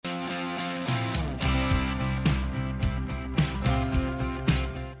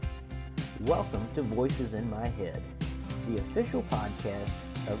welcome to Voices in My Head, the official podcast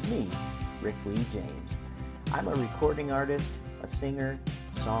of me, Rick Lee James. I'm a recording artist, a singer,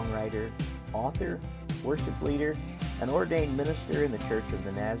 songwriter, author, worship leader, an ordained minister in the Church of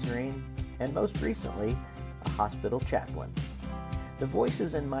the Nazarene, and most recently, a hospital chaplain. The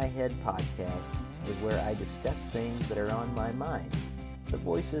Voices in My Head podcast is where I discuss things that are on my mind, the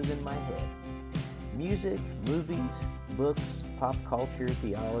voices in my head. Music, movies, books, pop culture,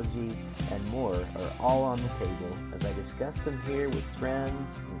 theology, and more are all on the table as I discuss them here with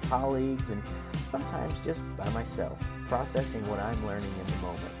friends and colleagues and sometimes just by myself, processing what I'm learning in the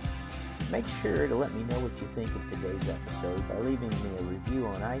moment. Make sure to let me know what you think of today's episode by leaving me a review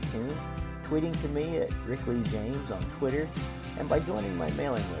on iTunes, tweeting to me at Rick Lee James on Twitter, and by joining my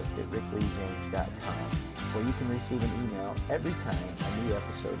mailing list at rickleejames.com, where you can receive an email every time a new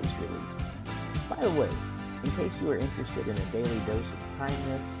episode is released. By the way, in case you are interested in a daily dose of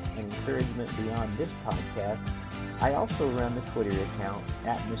kindness and encouragement beyond this podcast, I also run the Twitter account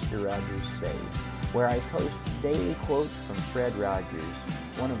at Mr. Rogers Save, where I post daily quotes from Fred Rogers,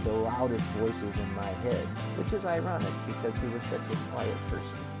 one of the loudest voices in my head, which is ironic because he was such a quiet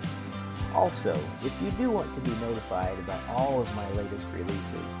person. Also, if you do want to be notified about all of my latest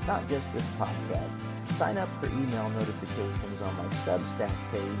releases, not just this podcast, sign up for email notifications on my Substack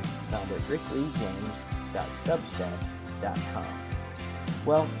page found at rickleejames.substack.com.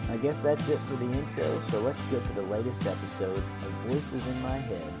 Well, I guess that's it for the intro, so let's get to the latest episode of Voices in My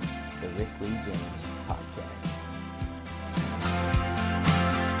Head, the Rick Lee James podcast.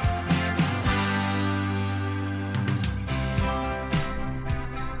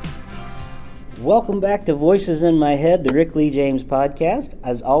 Welcome back to Voices in My Head, the Rick Lee James podcast.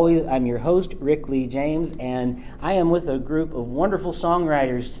 As always, I'm your host, Rick Lee James, and I am with a group of wonderful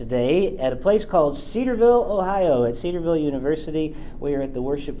songwriters today at a place called Cedarville, Ohio, at Cedarville University. We are at the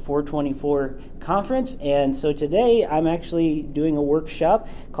Worship 424 conference, and so today I'm actually doing a workshop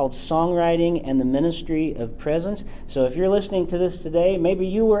called Songwriting and the Ministry of Presence. So if you're listening to this today, maybe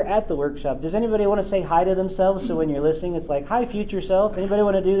you were at the workshop. Does anybody want to say hi to themselves so when you're listening, it's like, hi, future self? Anybody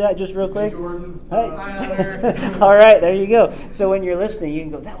want to do that just real quick? Hey. All right, there you go. So when you're listening, you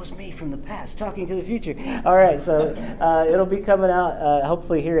can go, that was me from the past talking to the future. All right, so it'll be coming out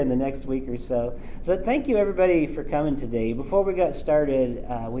hopefully here in the next week or so. So thank you, everybody, for coming today. Before we got started,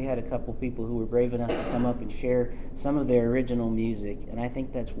 we had a couple people who were brave enough to come up and share some of their original music, and I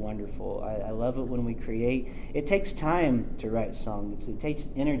think that's wonderful. I love it when we create. It takes time to write songs. It takes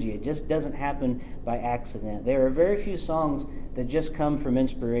energy. It just doesn't happen by accident. There are very few songs that just come from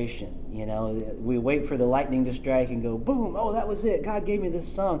inspiration. You know, we wait for the lightning to strike and go, boom, oh, that was it. God gave me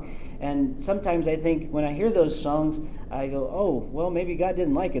this song. And sometimes I think when I hear those songs, I go, oh, well, maybe God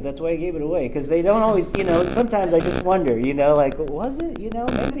didn't like it. That's why he gave it away. Because they don't always, sometimes I just wonder, like, was it?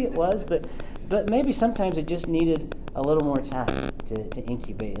 Maybe it was, but maybe sometimes it just needed a little more time to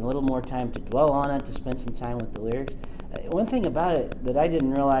incubate, a little more time to dwell on it, to spend some time with the lyrics. One thing about it that I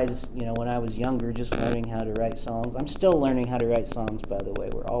didn't realize, when I was younger, just learning how to write songs, I'm still learning how to write songs, by the way,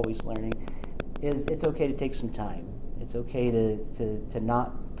 we're always learning, is it's okay to take some time. It's okay to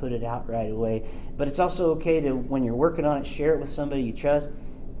not put it out right away, but it's also okay to, when you're working on it, share it with somebody you trust,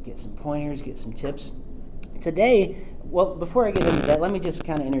 get some pointers, get some tips. Today, well, before I get into that, let me just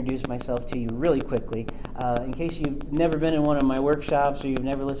kind of introduce myself to you really quickly. In case you've never been in one of my workshops or you've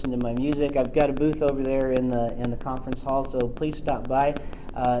never listened to my music, I've got a booth over there in the conference hall, so please stop by.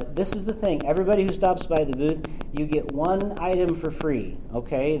 This is the thing. Everybody who stops by the booth, you get one item for free,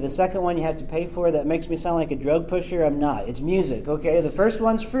 okay? The second one you have to pay for. That makes me sound like a drug pusher. I'm not. It's music, okay? The first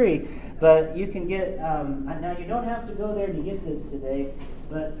one's free, but you can get, now you don't have to go there to get this today,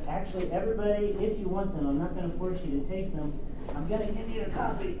 but actually everybody, if you want them, I'm not going to force you to take them. I'm going to give you a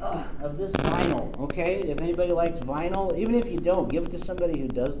copy of this vinyl, okay? If anybody likes vinyl, even if you don't, give it to somebody who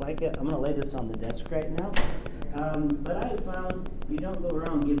does like it. I'm going to lay this on the desk right now. But I found you don't go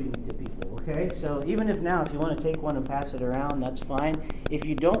around giving it to people, okay? So even if you want to take one and pass it around, that's fine. If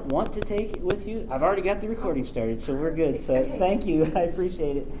you don't want to take it with you, I've already got the recording started, so we're good. So thank you. I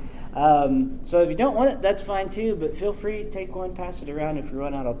appreciate it. So if you don't want it, that's fine too, but feel free to take one, pass it around. If you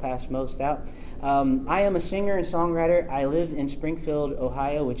run out, I'll pass most out. I am a singer and songwriter. I live in Springfield,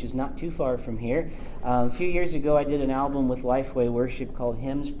 Ohio, which is not too far from here. A few years ago, I did an album with Lifeway Worship called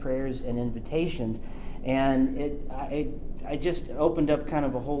Hymns, Prayers, and Invitations. And I just opened up kind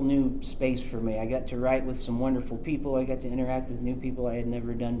of a whole new space for me. I got to write with some wonderful people. I got to interact with new people I had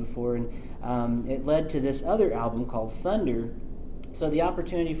never done before. And it led to this other album called Thunder. So the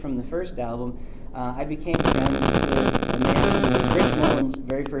opportunity from the first album, I became friends with a man named Rick Mullins'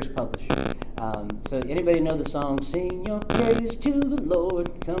 very first publisher. So anybody know the song, Sing Your Praise to the Lord,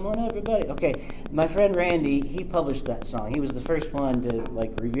 come on everybody? Okay, my friend Randy, he published that song. He was the first one to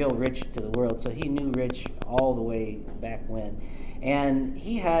reveal Rich to the world, so he knew Rich all the way back when. And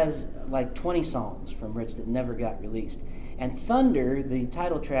he has 20 songs from Rich that never got released. And Thunder, the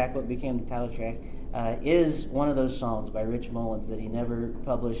title track, what became the title track, is one of those songs by Rich Mullins that he never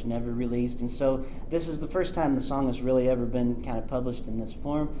published, never released. And so this is the first time the song has really ever been kind of published in this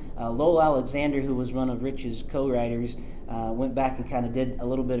form. Lowell Alexander, who was one of Rich's co-writers, went back and kind of did a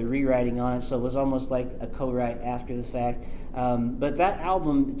little bit of rewriting on it, so it was almost like a co-write after the fact. But that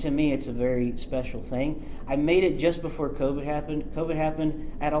album, to me, it's a very special thing. I made it just before COVID happened. COVID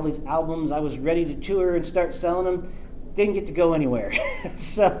happened, I had all these albums, I was ready to tour and start selling them. Didn't get to go anywhere.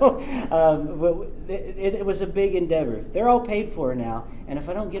 So it was a big endeavor. They're all paid for now, and if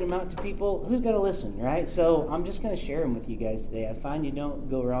I don't get them out to people, who's going to listen, right? So I'm just going to share them with you guys today. I find you don't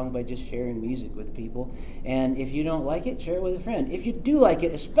go wrong by just sharing music with people, and if you don't like it, share it with a friend. If you do like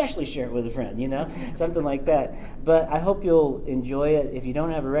it, especially share it with a friend, something like that. But I hope you'll enjoy it. If you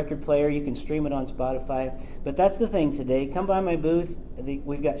don't have a record player, you can stream it on Spotify. But that's the thing today. Come by my booth.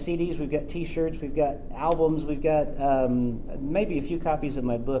 We've got CDs, we've got T-shirts, we've got albums, we've got maybe a few copies of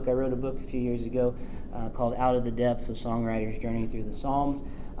my book. I wrote a book a few years ago called Out of the Depths, A Songwriter's Journey Through the Psalms.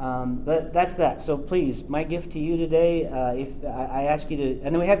 But that's that. So please, my gift to you today, if I ask you to,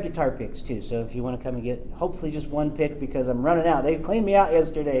 and then we have guitar picks too, so if you want to come and get hopefully just one pick because I'm running out. They cleaned me out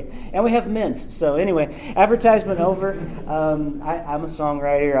yesterday. And we have mints. So anyway, advertisement over. I'm a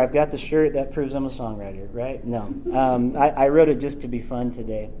songwriter. I've got the shirt. That proves I'm a songwriter, right? No. I wrote it just to be fun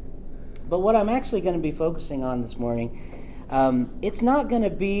today. But what I'm actually going to be focusing on this morning, it's not going to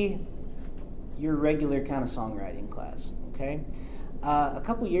be your regular kind of songwriting class, okay? A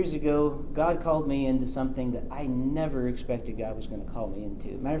couple years ago, God called me into something that I never expected God was going to call me into.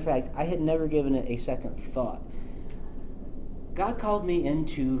 Matter of fact, I had never given it a second thought. God called me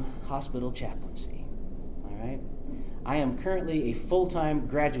into hospital chaplaincy, all right? I am currently a full-time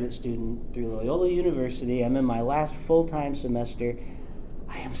graduate student through Loyola University. I'm in my last full-time semester.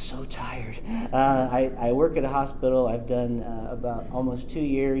 I am so tired. I work at a hospital. I've done about almost 2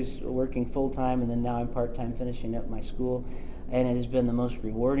 years working full-time, and then now I'm part-time finishing up my school. And it has been the most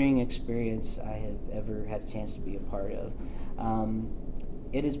rewarding experience I have ever had a chance to be a part of.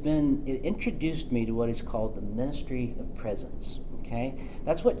 It introduced me to what is called the ministry of presence, okay?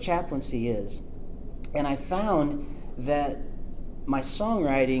 That's what chaplaincy is. And I found that my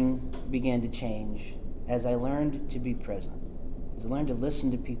songwriting began to change as I learned to be present, as I learned to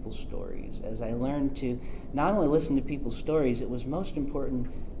listen to people's stories, as I learned to not only listen to people's stories, it was most important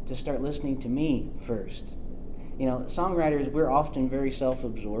to start listening to me first. Songwriters, we're often very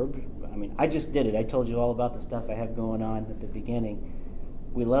self-absorbed. I mean, I just did it. I told you all about the stuff I have going on at the beginning.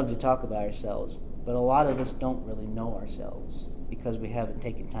 We love to talk about ourselves, but a lot of us don't really know ourselves because we haven't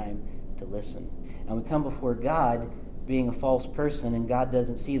taken time to listen. And we come before God being a false person, and God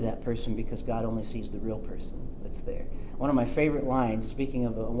doesn't see that person because God only sees the real person that's there. One of my favorite lines, speaking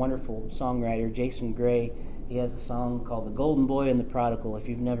of a wonderful songwriter, Jason Gray, he has a song called The Golden Boy and the Prodigal. If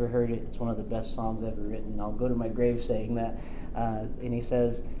you've never heard it, it's one of the best songs ever written. I'll go to my grave saying that. And he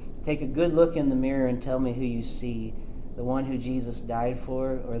says, take a good look in the mirror and tell me who you see, the one who Jesus died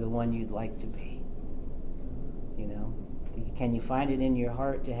for or the one you'd like to be. Can you find it in your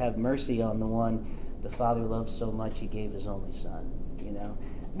heart to have mercy on the one the Father loved so much he gave his only son?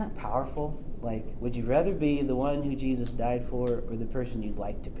 Isn't that powerful? Would you rather be the one who Jesus died for or the person you'd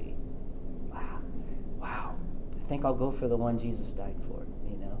like to be? Wow. I think I'll go for the one Jesus died for,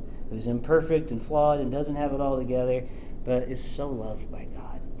 who's imperfect and flawed and doesn't have it all together, but is so loved by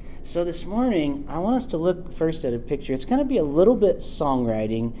God. So this morning, I want us to look first at a picture. It's going to be a little bit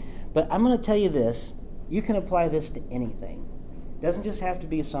songwriting, but I'm going to tell you this. You can apply this to anything. It doesn't just have to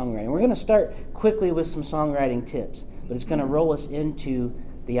be a songwriting. We're going to start quickly with some songwriting tips, but it's going to roll us into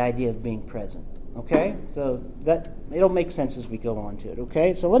the idea of being present. Okay? So that it'll make sense as we go on to it.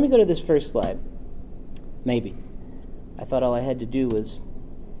 Okay? So let me go to this first slide. Maybe. I thought all I had to do was...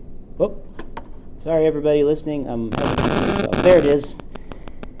 Whoop. Sorry, everybody listening. There it is.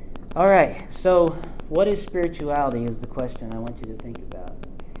 All right. So what is spirituality is the question I want you to think about.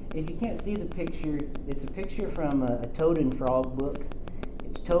 If you can't see the picture, it's a picture from a Toad and Frog book.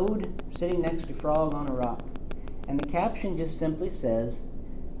 It's Toad sitting next to Frog on a rock. And the caption just simply says,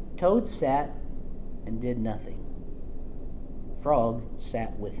 Toad sat and did nothing. Frog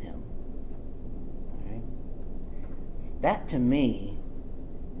sat with him. All right? That, to me,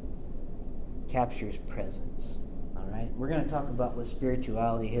 captures presence. All right? We're going to talk about what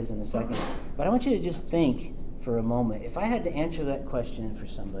spirituality is in a second. But I want you to just think for a moment. If I had to answer that question for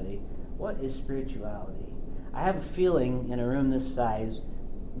somebody, what is spirituality? I have a feeling in a room this size,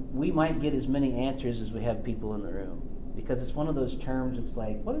 we might get as many answers as we have people in the room. Because it's one of those terms, it's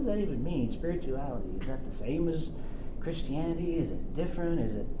like, what does that even mean, spirituality? Is that the same as Christianity? Is it different?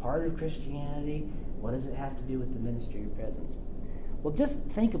 Is it part of Christianity? What does it have to do with the ministry of presence? Well, just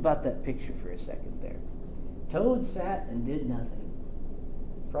think about that picture for a second there. Toad sat and did nothing.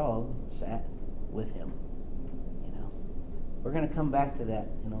 Frog sat with him. We're going to come back to that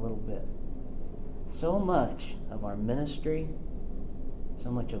in a little bit. So much of our ministry, so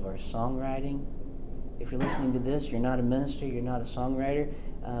much of our songwriting. If you're listening to this, you're not a minister, you're not a songwriter.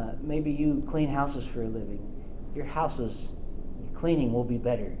 Maybe you clean houses for a living. Your cleaning will be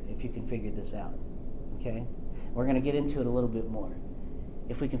better if you can figure this out. Okay? We're going to get into it a little bit more.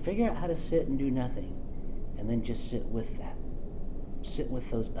 If we can figure out how to sit and do nothing, and then just sit with that. Sit with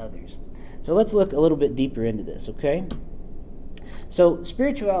those others. So let's look a little bit deeper into this, okay? So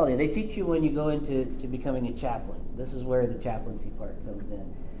spirituality, they teach you when you go into becoming a chaplain. This is where the chaplaincy part comes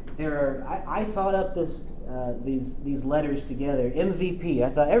in. I thought up these letters together. MVP. I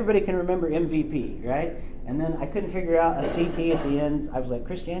thought everybody can remember MVP, right? And then I couldn't figure out a CT at the end. I was like,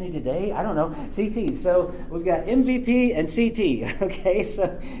 Christianity Today? I don't know. CT. So we've got MVP and CT. Okay,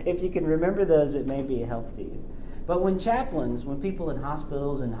 so if you can remember those, it may be a help to you. But when people in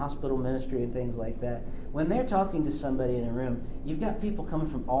hospitals and hospital ministry and things like that, when they're talking to somebody in a room, you've got people coming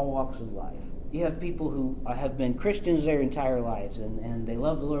from all walks of life. You have people who have been Christians their entire lives, and they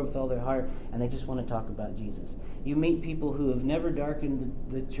love the Lord with all their heart, and they just want to talk about Jesus. You meet people who have never darkened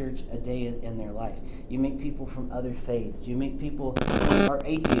the church a day in their life. You meet people from other faiths. You meet people who are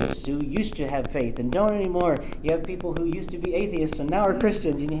atheists, who used to have faith and don't anymore. You have people who used to be atheists and now are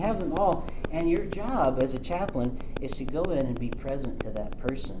Christians, and you have them all. And your job as a chaplain is to go in and be present to that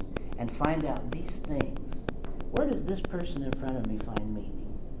person and find out these things. Where does this person in front of me find meaning?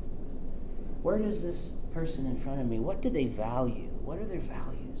 Where does this person in front of me, what do they value? What are their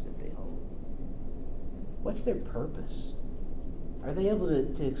values that they hold? What's their purpose? Are they able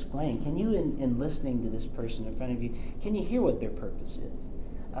to explain? Can you, in listening to this person in front of you, can you hear what their purpose is?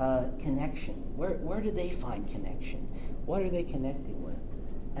 Connection. Where do they find connection? What are they connecting with?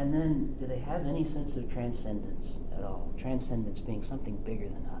 And then, do they have any sense of transcendence at all? Transcendence being something bigger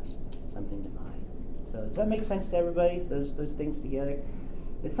than us, something divine. So does that make sense to everybody, those things together?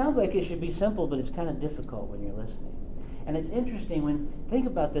 It sounds like it should be simple, but it's kind of difficult when you're listening. And it's interesting think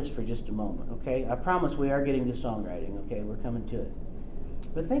about this for just a moment, okay? I promise we are getting to songwriting, okay? We're coming to it.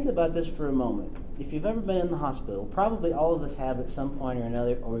 But think about this for a moment. If you've ever been in the hospital, probably all of us have at some point or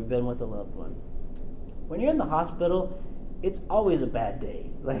another, or we've been with a loved one. When you're in the hospital, it's always a bad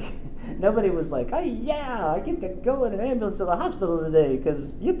day. Like, nobody was like, oh yeah, I get to go in an ambulance to the hospital today,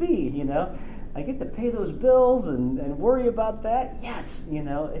 because yippee, I get to pay those bills and worry about that. Yes,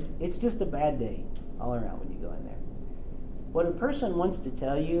 it's just a bad day all around when you go in there. What a person wants to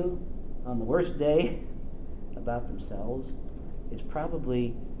tell you on the worst day about themselves is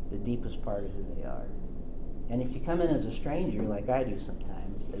probably the deepest part of who they are. And if you come in as a stranger, like I do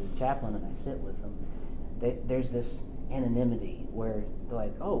sometimes, as a chaplain, and I sit with them, there's this anonymity where they're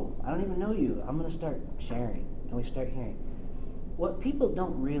like, oh, I don't even know you. I'm going to start sharing. And we start hearing. What people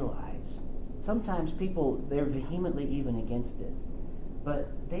don't realize, sometimes people, they're vehemently even against it,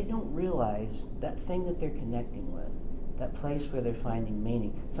 but they don't realize that thing that they're connecting with, that place where they're finding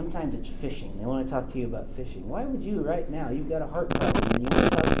meaning. Sometimes it's fishing. They want to talk to you about fishing. Why would you right now? You've got a heart problem and you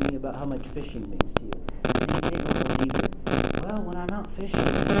want to talk to me about how much fishing means to you. So you dig a little deeper. Well, when I'm out fishing,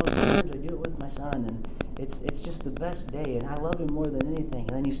 sometimes I do it with my son, and it's just the best day, and I love him more than anything. And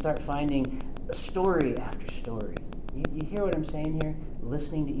then you start finding story after story. You hear what I'm saying here?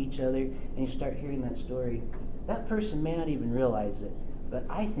 Listening to each other, and you start hearing that story. That person may not even realize it, but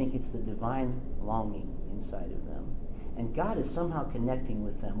I think it's the divine longing inside of them. And God is somehow connecting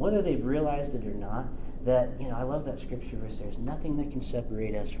with them, whether they've realized it or not. That, I love that scripture verse. There's nothing that can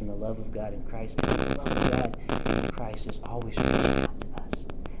separate us from the love of God in Christ. And the love of God in Christ is always reaching out to us.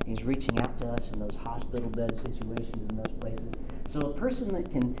 He's reaching out to us in those hospital bed situations, in those places. So a person that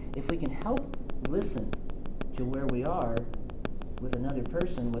if we can help listen to where we are with another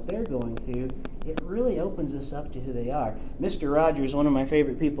person, what they're going through, it really opens us up to who they are. Mr. Rogers, one of my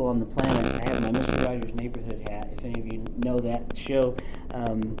favorite people on the planet. I have my Mr. Rogers neighborhood hat, if any of you know that show.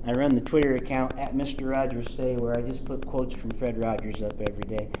 I run the Twitter account at Mr. Rogers Say, where I just put quotes from Fred Rogers up every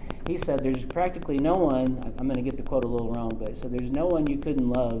day. He said there's practically no one, I'm going to get the quote a little wrong, but he said there's no one you couldn't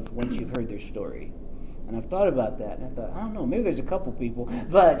love once you've heard their story. And I've thought about that, and I thought, I don't know, maybe there's a couple people,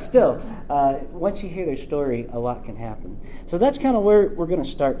 but still, once you hear their story, a lot can happen. So that's kind of where we're going to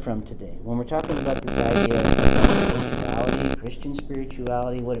start from today. When we're talking about this idea of spirituality, Christian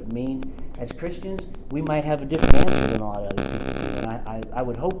spirituality, what it means, as Christians, we might have a different answer than a lot of other people do, and I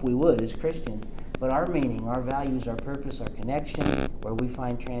would hope we would as Christians. But our meaning, our values, our purpose, our connection, where we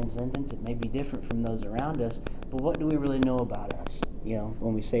find transcendence, it may be different from those around us, but what do we really know about us,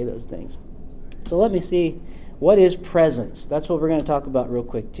 when we say those things? So let me see, what is presence? That's what we're going to talk about real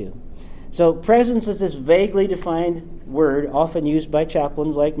quick too. So presence is this vaguely defined word, often used by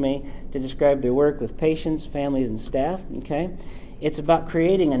chaplains like me to describe their work with patients, families, and staff. Okay, it's about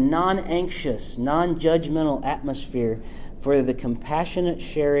creating a non-anxious, non-judgmental atmosphere for the compassionate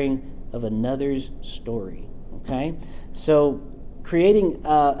sharing of another's story. Okay, so creating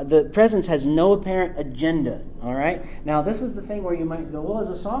the presence has no apparent agenda. All right. Now this is the thing where you might go, well, as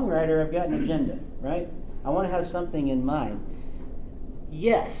a songwriter, I've got an agenda, right? I want to have something in mind.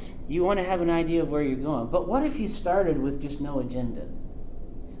 Yes, you want to have an idea of where you're going. But what if you started with just no agenda?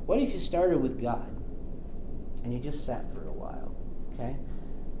 What if you started with God and you just sat for a while? Okay.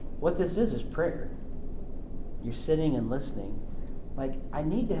 What this is prayer. You're sitting and listening. Like, I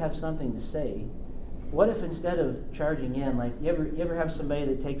need to have something to say. What if instead of charging in, like, you ever have somebody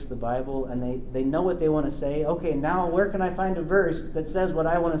that takes the Bible and they know what they want to say? Okay, now where can I find a verse that says what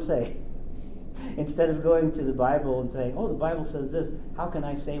I want to say? Instead of going to the Bible and saying, oh, the Bible says this, how can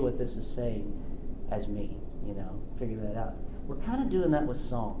I say what this is saying as me? Figure that out. We're kind of doing that with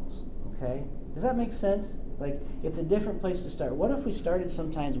songs, okay? Does that make sense? Like, it's a different place to start. What if we started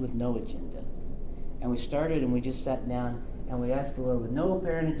sometimes with no agenda? And we started and we just sat down and we asked the Lord with no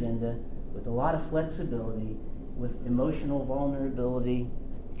apparent agenda, with a lot of flexibility, with emotional vulnerability,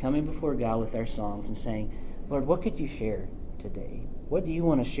 coming before God with our songs and saying, Lord, what could you share today? What do you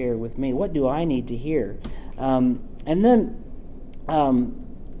want to share with me? What do I need to hear? And then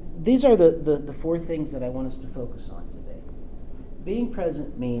these are the four things that I want us to focus on today. Being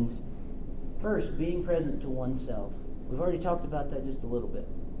present means, first, being present to oneself. We've already talked about that just a little bit.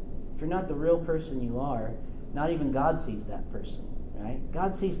 If you're not the real person you are, not even God sees that person, right?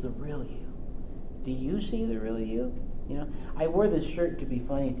 God sees the real you. Do you see the real you? I wore this shirt to be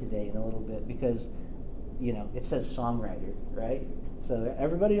funny today in a little bit because, it says songwriter, right? So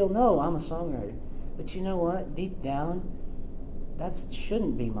everybody will know I'm a songwriter. But you know what? Deep down, that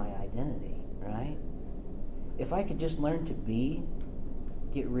shouldn't be my identity, right? If I could just learn to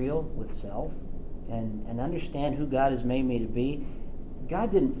get real with self and understand who God has made me to be, God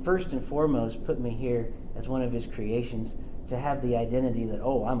didn't first and foremost put me here as one of his creations to have the identity that,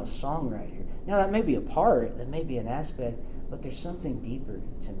 oh, I'm a songwriter. Now, that may be a part, that may be an aspect, but there's something deeper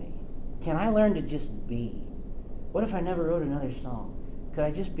to me. Can I learn to just be? What if I never wrote another song? Could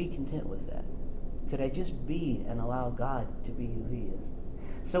I just be content with that? Could I just be and allow God to be who he is?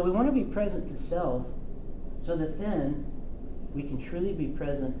 So we want to be present to self so that then we can truly be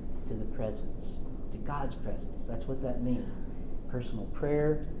present to the presence, to God's presence. That's what that means. Personal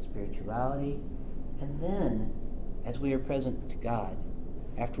prayer, spirituality, and then as we are present to God,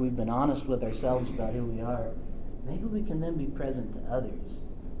 after we've been honest with ourselves about who we are, maybe we can then be present to others.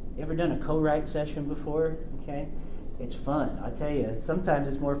 You ever done a co-write session before? Okay, it's fun. I tell you, sometimes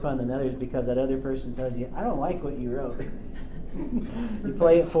it's more fun than others because that other person tells you, I don't like what you wrote. You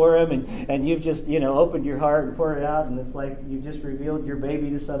play it for them, and you've just opened your heart and poured it out, and it's like you just revealed your baby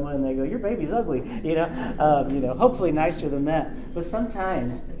to someone, and they go, your baby's ugly. Hopefully nicer than that. But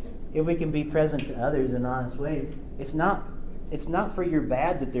sometimes, if we can be present to others in honest ways, it's not for your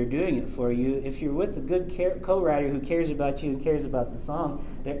bad that they're doing it for you. If you're with a good co-writer who cares about you and cares about the song,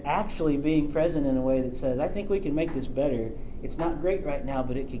 they're actually being present in a way that says, I think we can make this better. It's not great right now,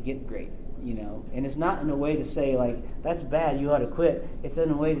 but it could get great. And it's not in a way to say, like, that's bad, you ought to quit. It's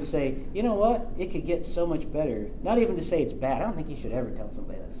in a way to say, you know what, it could get so much better. Not even to say it's bad. I don't think you should ever tell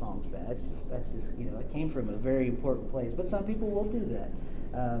somebody that song's bad. That's just it came from a very important place. But some people will do that.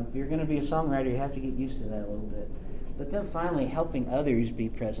 If you're going to be a songwriter, you have to get used to that a little bit. But then finally, helping others be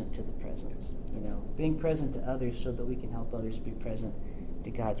present to the presence. Being present to others so that we can help others be present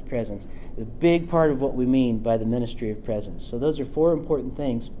to God's presence. The big part of what we mean by the ministry of presence. So those are four important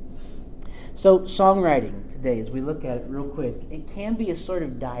things. So songwriting today, as we look at it real quick, it can be a sort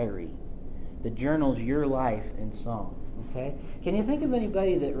of diary that journals your life in song. Okay? Can you think of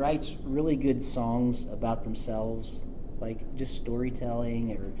anybody that writes really good songs about themselves, like just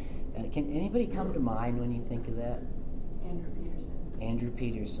storytelling, or can anybody come to mind when you think of that? Andrew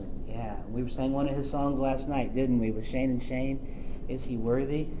Peterson, yeah. We sang one of his songs last night, didn't we, with Shane and Shane? Is he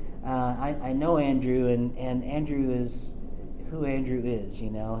worthy? I know Andrew, and Andrew is who Andrew is.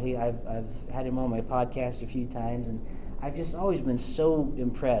 I've had him on my podcast a few times, and I've just always been so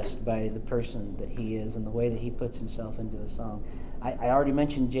impressed by the person that he is and the way that he puts himself into a song. I already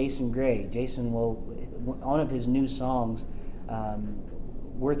mentioned Jason Gray. Jason one of his new songs,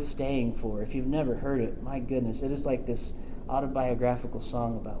 Worth Staying For. If you've never heard it, my goodness, it is like this autobiographical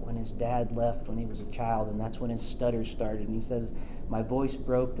song about when his dad left when he was a child, and that's when his stutter started. And he says, my voice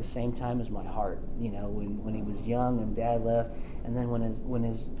broke the same time as my heart, when he was young and dad left. And then when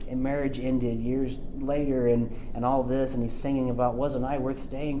his marriage ended years later and all this, and he's singing about, wasn't I worth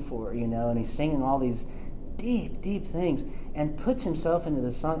staying for, and he's singing all these deep, deep things and puts himself into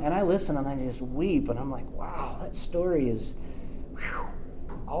the song. And I listen and I just weep, and I'm like, wow, that story is, whew,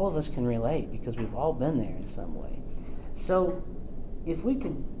 all of us can relate because we've all been there in some way. So if we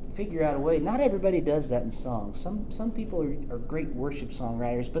could figure out a way, not everybody does that in songs. Some people are great worship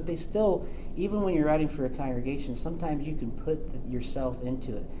songwriters, but they still, even when you're writing for a congregation, sometimes you can put yourself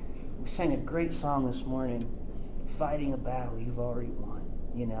into it. We sang a great song this morning, Fighting a Battle You've Already Won,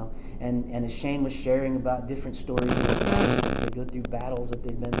 and as Shane was sharing about different stories they go through battles that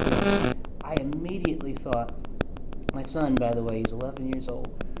they've been through, I immediately thought, my son, by the way, he's 11 years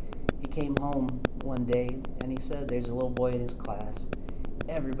old. He came home one day and he said there's a little boy in his class.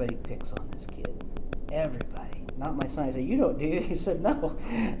 Everybody picks on this kid. Everybody. Not my son. I said, you don't, do you? He said, no.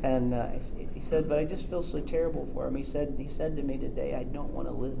 And he said, but I just feel so terrible for him. He said to me today, I don't want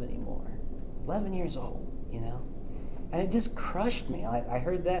to live anymore. 11 years old, And it just crushed me. I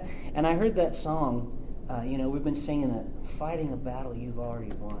heard that, and I heard that song. We've been singing it, Fighting a Battle You've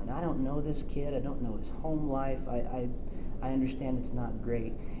Already Won. I don't know this kid. I don't know his home life. I understand it's not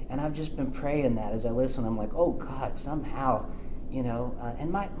great. And I've just been praying that as I listen. I'm like, oh, God, somehow,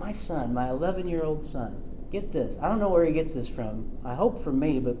 and my son, my 11-year-old son, get this. I don't know where he gets this from. I hope from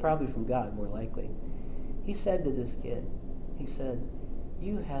me, but probably from God, more likely. He said to this kid, he said,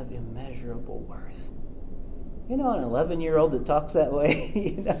 you have immeasurable worth. An 11-year-old that talks that way,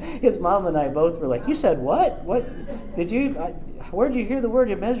 his mom and I both were like, you said what? What? Did you, where did you hear the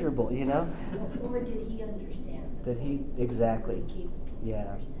word immeasurable, Or did he understand? Did he? Exactly.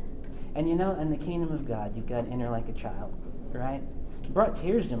 Yeah. And in the kingdom of God, you've got to enter like a child, right? It brought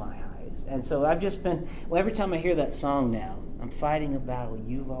tears to my eyes. And so I've just been, every time I hear that song now, I'm fighting a battle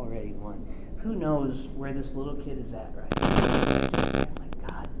you've already won. Who knows where this little kid is at right now? Oh my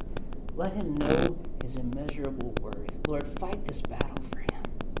God. Let him know his immeasurable worth. Lord, fight this battle for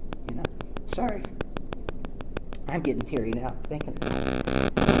him. Sorry. I'm getting teary now thinking about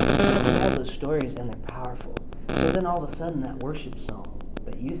it. I have those stories and they're powerful. So then all of a sudden that worship song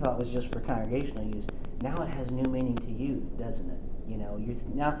that you thought was just for congregational use, now it has new meaning to you, doesn't it?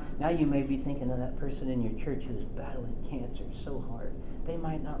 Now you may be thinking of that person in your church who is battling cancer so hard. They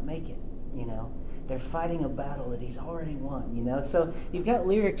might not make it, They're fighting a battle that he's already won, So you've got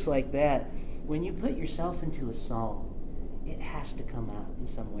lyrics like that. When you put yourself into a song, it has to come out in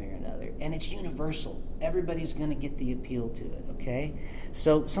some way or another. And it's universal. Everybody's going to get the appeal to it, okay?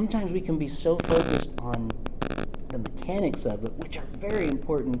 So sometimes we can be so focused on the mechanics of it, which are very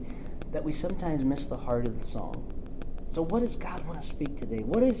important, that we sometimes miss the heart of the song. So what does God want to speak today?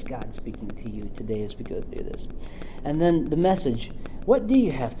 What is God speaking to you today as we go through this? And then the message, what do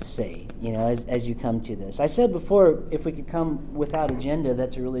you have to say, as you come to this? I said before, if we could come without agenda,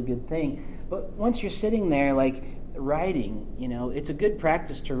 that's a really good thing. But once you're sitting there, like writing, it's a good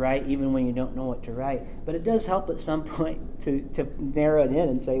practice to write even when you don't know what to write. But it does help at some point to narrow it in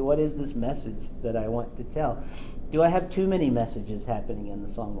and say, what is this message that I want to tell? Do I have too many messages happening in the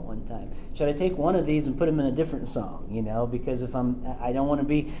song at one time? Should I take one of these and put them in a different song? Because if I don't want to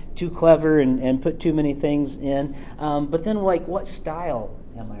be too clever and put too many things in. But then, what style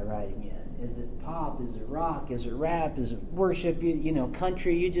am I writing in? Is it pop? Is it rock? Is it rap? Is it worship?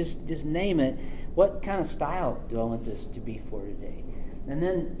 Country? You just name it. What kind of style do I want this to be for today? And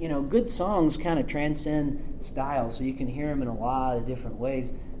then, good songs kind of transcend style, so you can hear them in a lot of different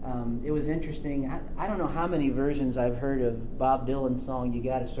ways. It was interesting. I don't know how many versions I've heard of Bob Dylan's song, You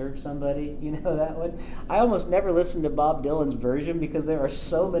Gotta Serve Somebody. That one? I almost never listened to Bob Dylan's version because there are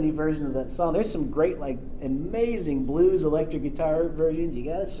so many versions of that song. There's some great, amazing blues electric guitar versions. You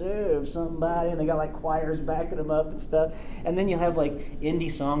gotta serve somebody. And they got, choirs backing them up and stuff. And then you'll have, indie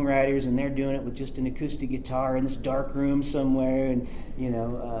songwriters, and they're doing it with just an acoustic guitar in this dark room somewhere. And,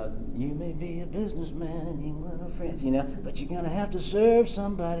 you may be a businessman in England or France, but you're gonna have to serve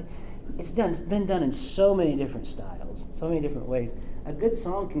somebody. It's been done in so many different styles, so many different ways. A good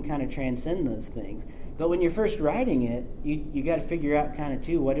song can kind of transcend those things. But when you're first writing it, you got to figure out kind of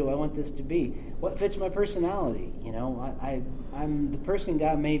too, what do I want this to be? What fits my personality? I'm the person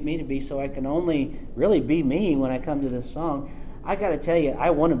God made me to be, so I can only really be me when I come to this song. I got to tell you, I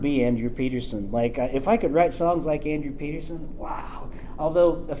want to be Andrew Peterson. Like, if I could write songs like Andrew Peterson, wow.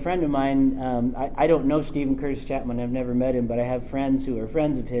 Although a friend of mine, I don't know Stephen Curtis Chapman, I've never met him, but I have friends who are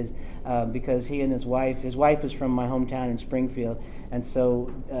friends of his because he and his wife is from my hometown in Springfield, and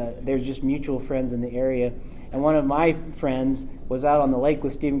so there's just mutual friends in the area. And one of my friends was out on the lake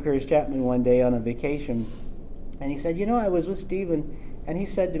with Stephen Curtis Chapman one day on a vacation, and he said, I was with Stephen, and he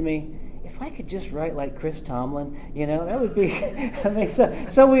said to me, if I could just write like Chris Tomlin, that would be, I mean,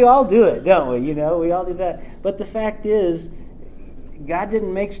 so we all do it, don't we? We all do that. But the fact is, God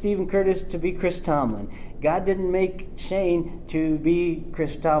didn't make Stephen Curtis to be Chris Tomlin. God didn't make Shane to be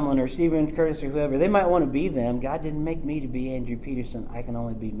Chris Tomlin or Stephen Curtis or whoever. They might want to be them. God didn't make me to be Andrew Peterson. I can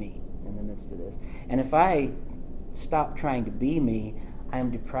only be me in the midst of this. And if I stop trying to be me, I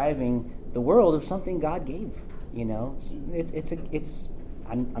am depriving the world of something God gave.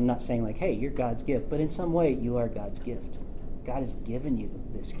 I'm not saying like, hey, you're God's gift, but in some way you are God's gift. God has given you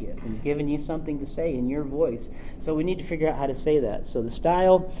this gift. He's given you something to say in your voice. So we need to figure out how to say that. So the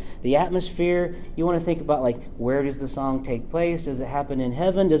style, the atmosphere, you want to think about like, where does the song take place? Does it happen in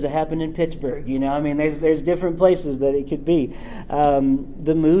heaven? Does it happen in Pittsburgh? There's different places that it could be.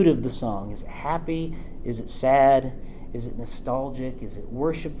 The mood of the song. Is it happy? Is it sad? Is it nostalgic? Is it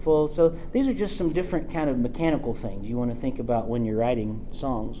worshipful? So these are just some different kind of mechanical things you want to think about when you're writing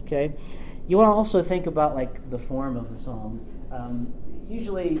songs, okay? You want to also think about like the form of the song.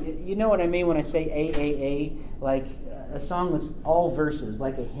 Usually, you know what I mean when I say AAA, like a song that's all verses,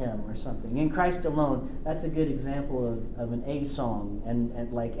 like a hymn or something. In Christ Alone, that's a good example of an A song.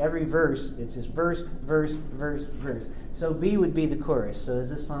 And like every verse, it's just verse, verse, verse, verse. So B would be the chorus. So is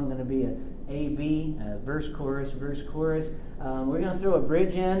this song going to be a B, verse, chorus, verse, chorus? We're going to throw a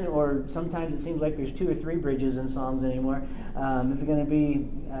bridge in, or sometimes it seems like there's 2 or 3 bridges in songs anymore. Is it going to be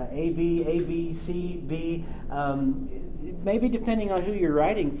A, B, C, B? Maybe depending on who you're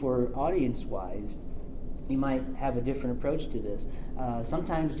writing for audience-wise, you might have a different approach to this.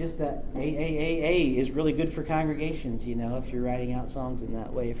 Sometimes just that A is really good for congregations, if you're writing out songs in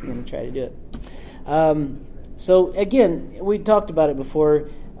that way, if you're going to try to do it. So again, we talked about it before,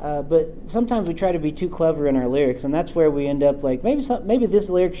 but sometimes we try to be too clever in our lyrics, and that's where we end up like, maybe this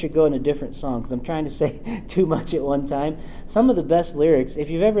lyric should go in a different song, because I'm trying to say too much at one time. Some of the best lyrics, if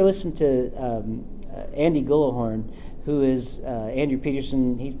you've ever listened to Andy Gullahorn, who is Andrew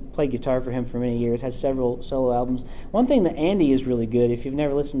Peterson, he played guitar for him for many years, has several solo albums. One thing that Andy is really good, if you've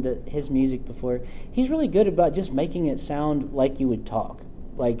never listened to his music before, he's really good about just making it sound like you would talk.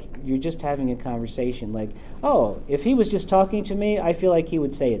 Like you're just having a conversation. Like, oh, if he was just talking to me, I feel like he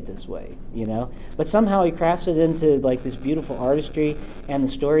would say it this way, But somehow he crafts it into like this beautiful artistry and the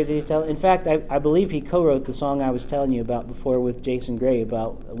stories that he tells. In fact, I believe he co-wrote the song I was telling you about before with Jason Gray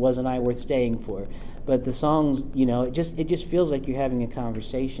about Wasn't I Worth Staying For? But the songs, it just feels like you're having a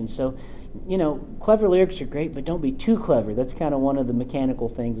conversation. So, clever lyrics are great, but don't be too clever. That's kind of one of the mechanical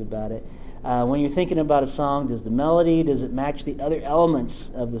things about it. When you're thinking about a song, does the melody, does it match the other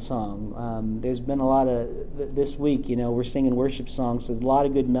elements of the song? There's been a lot of, this week, we're singing worship songs, so there's a lot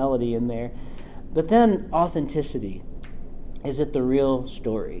of good melody in there. But then authenticity. Is it the real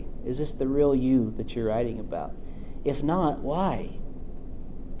story? Is this the real you that you're writing about? If not, why?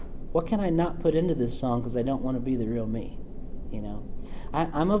 What can I not put into this song because I don't want to be the real me?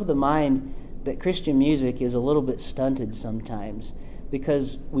 I'm of the mind that Christian music is a little bit stunted sometimes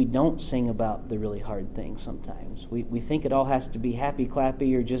because we don't sing about the really hard things sometimes. We think it all has to be happy,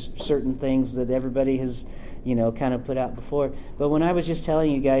 clappy, or just certain things that everybody has, kind of put out before. But when I was just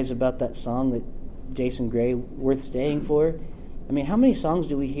telling you guys about that song that Jason Gray, Worth Staying For, I mean, how many songs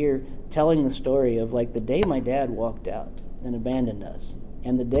do we hear telling the story of like the day my dad walked out and abandoned us?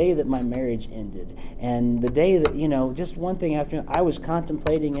 And the day that my marriage ended, and the day that, just one thing after, I was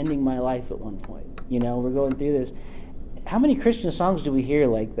contemplating ending my life at one point. We're going through this. How many Christian songs do we hear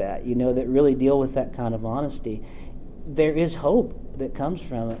like that, that really deal with that kind of honesty? There is hope that comes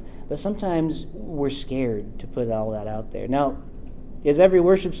from it, but sometimes we're scared to put all that out there. Now, is every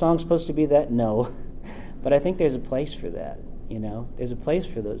worship song supposed to be that? No. But I think there's a place for that, There's a place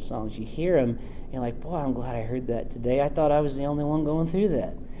for those songs. You hear them, you're like, boy, I'm glad I heard that today. I thought I was the only one going through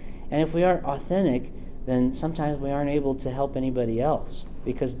that. And if we aren't authentic, then sometimes we aren't able to help anybody else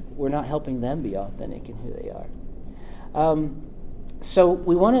because we're not helping them be authentic in who they are. So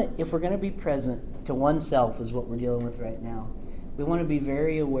we want to, if we're going to be present to oneself is what we're dealing with right now, we want to be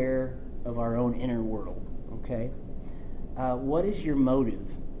very aware of our own inner world, okay? What is your motive?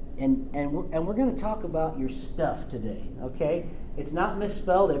 And we're going to talk about your stuff today, okay? It's not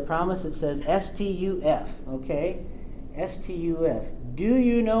misspelled. I promise it says S-T-U-F, okay? S-T-U-F. Do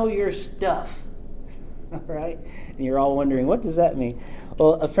you know your stuff? All right? And you're all wondering, what does that mean?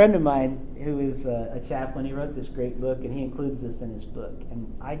 Well, a friend of mine who is a chaplain, he wrote this great book, and he includes this in his book.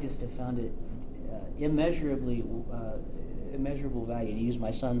 And I just have found it immeasurable value, to use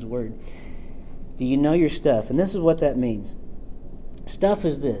my son's word. Do you know your stuff? And this is what that means. Stuff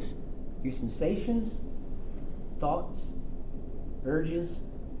is this: your sensations, thoughts, urges,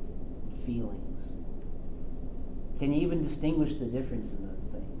 feelings. Can you even distinguish the difference in those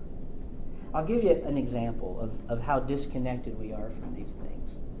things? I'll give you an example of how disconnected we are from these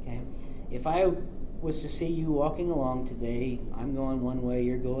things. Okay? If I was to see you walking along today, I'm going one way,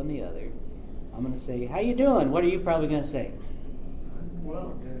 you're going the other. I'm going to say, "How you doing?" What are you probably going to say? Well,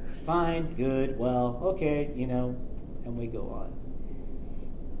 good. Fine, good, well, okay, and we go on.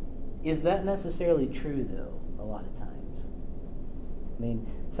 Is that necessarily true, though, a lot of times? I mean,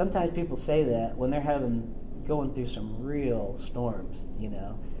 sometimes people say that when they're going through some real storms,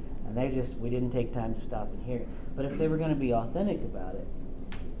 and we didn't take time to stop and hear it. But if they were going to be authentic about it,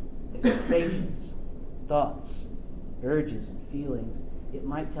 their sensations, thoughts, urges, and feelings, it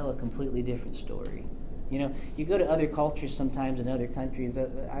might tell a completely different story. You go to other cultures sometimes in other countries.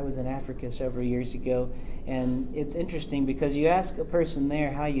 I was in Africa several years ago, and it's interesting because you ask a person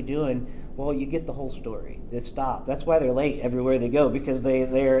there, "How you doing?" Well, you get the whole story. They stop. That's why they're late everywhere they go, because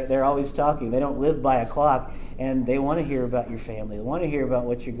they're always talking. They don't live by a clock, and they want to hear about your family. They want to hear about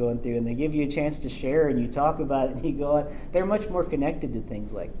what you're going through, and they give you a chance to share, and you talk about it, and you go on. They're much more connected to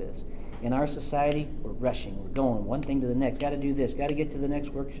things like this. In our society, we're rushing. We're going one thing to the next. Got to do this. Got to get to the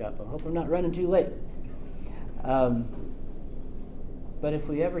next workshop. I hope I'm not running too late. But if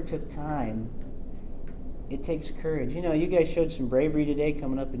we ever took time, it takes courage. You guys showed some bravery today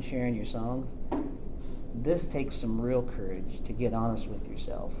coming up and sharing your songs. This takes some real courage to get honest with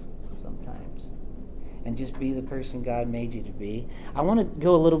yourself sometimes and just be the person God made you to be. I want to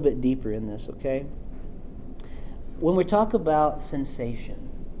go a little bit deeper in this, okay? When we talk about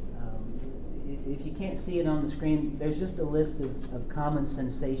sensations, if you can't see it on the screen, there's just a list of common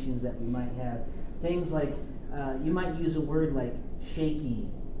sensations that we might have. Things like, you might use a word like shaky,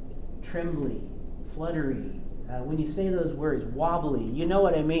 trembly, fluttery. When you say those words, wobbly, you know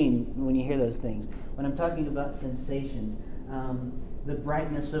what I mean when you hear those things. When I'm talking about sensations, the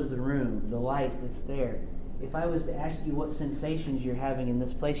brightness of the room, the light that's there. If I was to ask you what sensations you're having in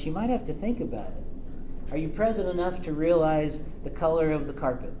this place, you might have to think about it. Are you present enough to realize the color of the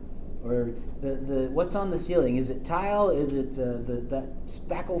carpet? Or the what's on the ceiling? Is it tile? Is it that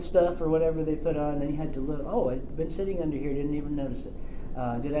spackle stuff or whatever they put on? Then you had to look. Oh, I'd been sitting under here, didn't even notice it.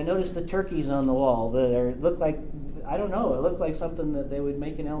 Did I notice the turkeys on the wall that look like, I don't know, it looked like something that they would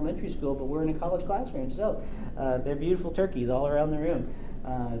make in elementary school, but we're in a college classroom. So they're beautiful turkeys all around the room.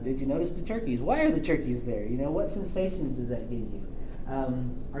 Did you notice the turkeys? Why are the turkeys there? What sensations does that give you?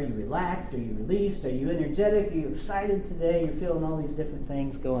 Are you relaxed? Are you released? Are you energetic? Are you excited today? You're feeling all these different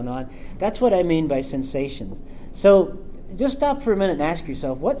things going on. That's what I mean by sensations. So just stop for a minute and ask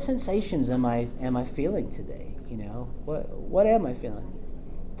yourself, what sensations am I feeling today? What am I feeling?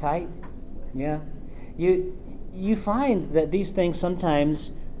 Tight? Yeah. You find that these things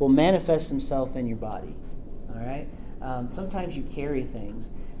sometimes will manifest themselves in your body. All right? Sometimes you carry things.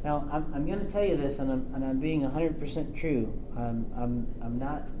 Now, I'm going to tell you this, and I'm being 100% true. I'm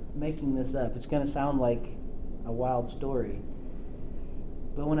not making this up. It's going to sound like a wild story.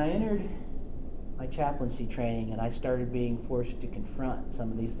 But when I entered my chaplaincy training and I started being forced to confront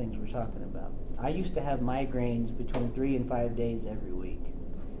some of these things we're talking about, I used to have migraines between 3 and 5 days every week.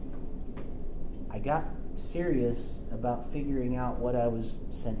 I got serious about figuring out what I was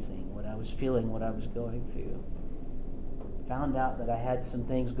sensing, what I was feeling, what I was going through. Found out that I had some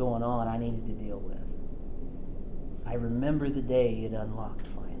things going on I needed to deal with. I remember the day it unlocked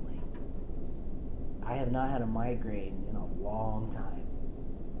finally. I have not had a migraine in a long time.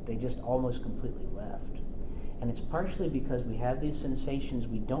 They just almost completely left. And it's partially because we have these sensations,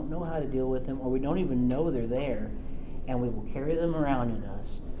 we don't know how to deal with them, or we don't even know they're there, and we will carry them around in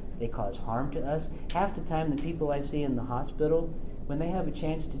us. They cause harm to us. Half the time, the people I see in the hospital, when they have a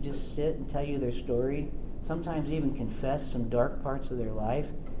chance to just sit and tell you their story, sometimes even confess some dark parts of their life,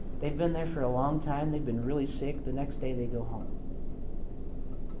 they've been there for a long time, they've been really sick, the next day they go home.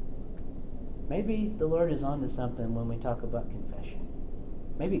 Maybe the Lord is onto something when we talk about confession.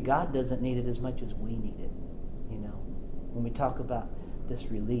 Maybe God doesn't need it as much as we need it, when we talk about this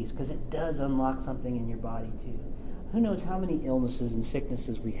release, because it does unlock something in your body too. Who knows how many illnesses and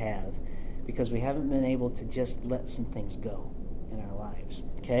sicknesses we have because we haven't been able to just let some things go in our lives,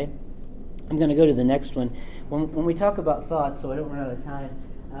 okay? I'm going to go to the next one. When we talk about thoughts, so I don't run out of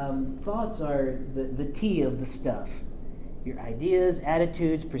time, thoughts are the T of the stuff. Your ideas,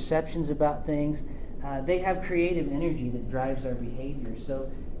 attitudes, perceptions about things. they have creative energy that drives our behavior.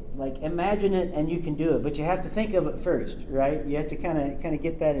 So, like, imagine it and you can do it, but you have to think of it first, right? You have to kind of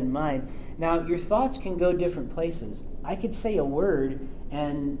get that in mind. Now, your thoughts can go different places. I could say a word,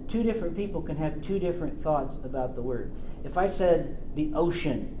 and two different people can have two different thoughts about the word. If I said the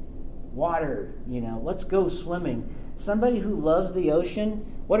ocean, water, let's go swimming, somebody who loves the ocean,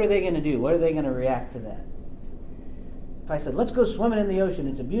 what are they going to do? What are they going to react to that? If I said, let's go swimming in the ocean,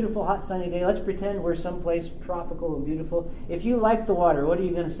 it's a beautiful, hot, sunny day, let's pretend we're someplace tropical and beautiful. If you like the water, what are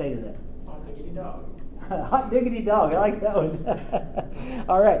you going to say to that? Hot diggity dog. Hot diggity dog, I like that one.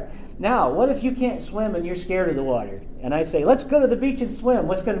 All right. Now, what if you can't swim and you're scared of the water? And I say, let's go to the beach and swim.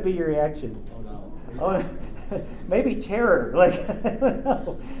 What's going to be your reaction? Oh, no. Oh, maybe terror. Like, I don't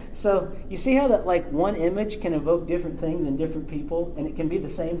know. So you see how that, like, one image can evoke different things in different people, and it can be the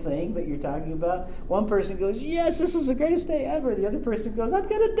same thing that you're talking about. One person goes, yes, this is the greatest day ever. The other person goes, I'm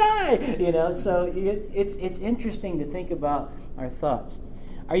going to die. So it's interesting to think about our thoughts.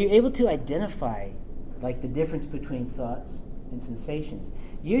 Are you able to identify, like, the difference between thoughts and sensations?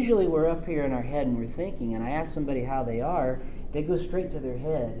 Usually we're up here in our head and we're thinking, and I ask somebody how they are, they go straight to their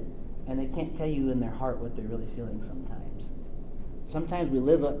head, and they can't tell you in their heart what they're really feeling sometimes. Sometimes we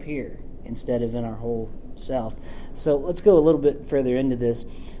live up here instead of in our whole self. So let's go a little bit further into this.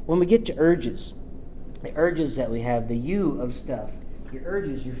 When we get to urges, the urges that we have, the you of stuff, your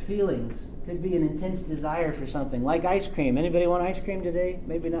urges, your feelings, could be an intense desire for something, like ice cream. Anybody want ice cream today?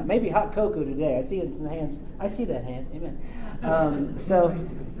 Maybe not. Maybe hot cocoa today. I see it in the hands. I see that hand. Amen.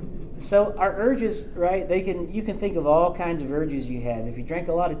 So our urges, right? You can think of all kinds of urges you have. If you drank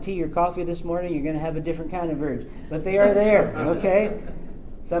a lot of tea or coffee this morning, you're going to have a different kind of urge. But they are there. Okay.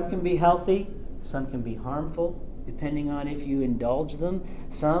 Some can be healthy. Some can be harmful, depending on if you indulge them.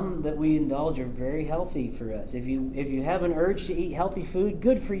 Some that we indulge are very healthy for us. If you have an urge to eat healthy food,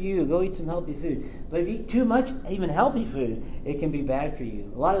 good for you. Go eat some healthy food. But if you eat too much, even healthy food, it can be bad for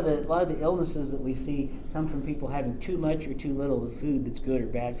you. A lot of the illnesses that we see come from people having too much or too little of food that's good or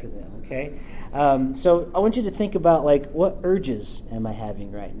bad for them. Okay, so I want you to think about, like, what urges am I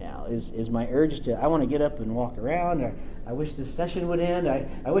having right now? Is my urge I want to get up and walk around, or I wish this session would end.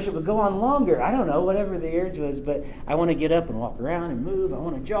 I wish it would go on longer. I don't know, whatever the urge was, but I want to get up and walk around and move. I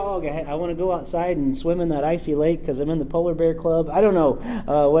want to jog. I want to go outside and swim in that icy lake because I'm in the Polar Bear Club. I don't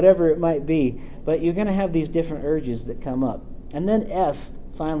know, whatever it might be. But you're going to have these different urges that come up. And then F,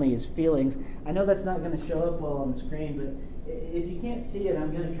 finally, is feelings. I know that's not going to show up well on the screen, but if you can't see it,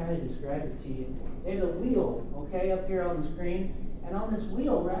 I'm going to try to describe it to you. There's a wheel, okay, up here on the screen. And on this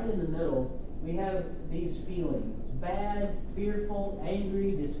wheel, right in the middle, we have these feelings. It's bad, fearful,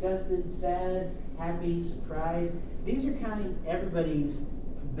 angry, disgusted, sad, happy, surprised. These are kind of everybody's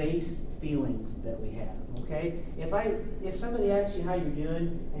base feelings that we have, okay? If somebody asks you how you're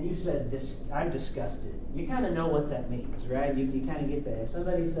doing and you said, I'm disgusted, you kind of know what that means, right? You kind of get that. If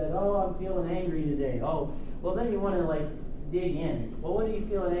somebody said, oh, I'm feeling angry today, oh, well, then you want to, like, dig in. Well, what are you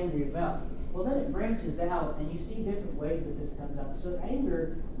feeling angry about? Well, then it branches out, and you see different ways that this comes out. So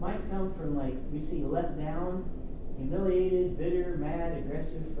anger might come from, like, we see let down, humiliated, bitter, mad,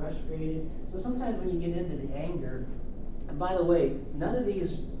 aggressive, frustrated. So sometimes when you get into the anger, and by the way, none of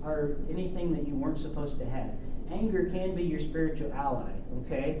these are anything that you weren't supposed to have. Anger can be your spiritual ally,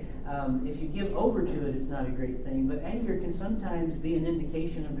 okay? If you give over to it, it's not a great thing, but anger can sometimes be an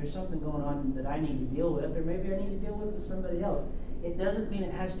indication of there's something going on that I need to deal with, or maybe I need to deal with somebody else. It doesn't mean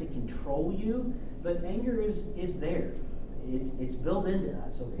it has to control you, but anger is there. It's built into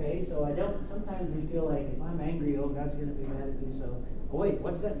us, okay? So sometimes we feel like if I'm angry, oh, God's going to be mad at me, so, oh wait,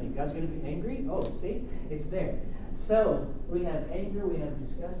 what's that mean? God's going to be angry? Oh, see? It's there. So we have anger, we have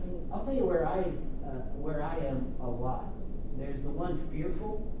disgusting. I'll tell you where I am a lot. There's the one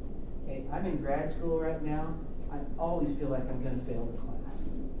fearful. Okay, I'm in grad school right now. I always feel like I'm going to fail the class.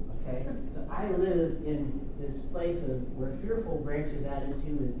 Okay, so I live in this place of where fearful branches out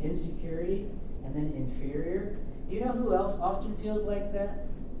into is insecurity and then inferior. You know who else often feels like that?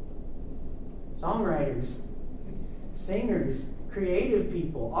 Songwriters, singers, creative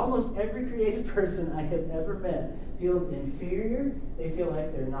people. Almost every creative person I have ever met feels inferior. They feel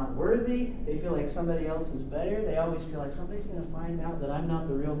like they're not worthy. They feel like somebody else is better. They always feel like somebody's going to find out that I'm not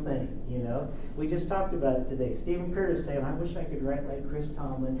the real thing, you know. We just talked about it today. Stephen Curtis saying, I wish I could write like Chris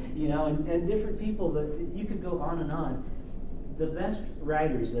Tomlin, you know, and different people that you could go on and on. The best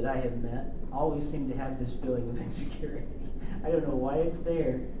writers that I have met always seem to have this feeling of insecurity. I don't know why it's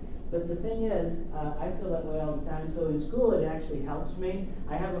there. But the thing is, I feel that way all the time. So in school, it actually helps me.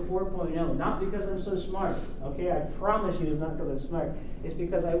 I have a 4.0, not because I'm so smart. Okay, I promise you it's not because I'm smart. It's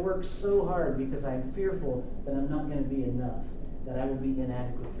because I work so hard because I'm fearful that I'm not going to be enough. that I will be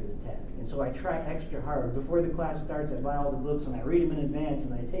inadequate for the task. And so I try extra hard. Before the class starts, I buy all the books and I read them in advance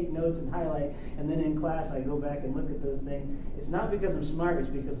and I take notes and highlight, and then in class I go back and look at those things. It's not because I'm smart, it's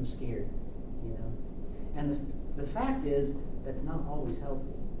because I'm scared, you know. And the fact is, that's not always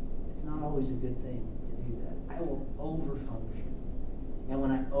helpful. It's not always a good thing to do that. I will overfunction. And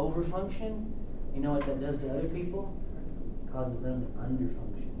when I overfunction, you know what that does to other people? It causes them to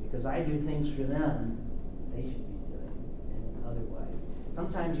underfunction. Because I do things for them they should be doing, and otherwise.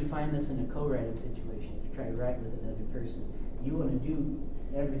 Sometimes you find this in a co-writing situation. If you try to write with another person, you want to do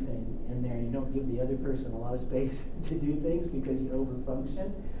everything in there, and you don't give the other person a lot of space to do things because you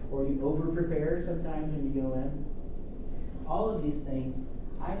overfunction, or you over-prepare sometimes when you go in. All of these things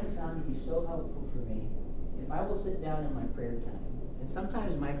I have found to be so helpful for me. If I will sit down in my prayer time, and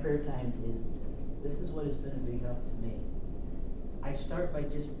sometimes my prayer time is this. This is what has been a big help to me. I start by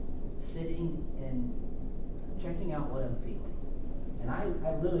just sitting and checking out what I'm feeling. And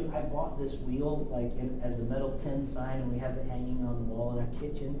I bought this wheel as a metal tin sign, and we have it hanging on the wall in our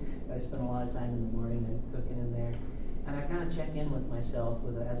kitchen. I spend a lot of time in the morning and cooking in there. And I kind of check in with myself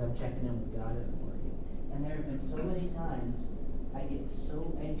as I'm checking in with God in the morning. And there have been so many times I get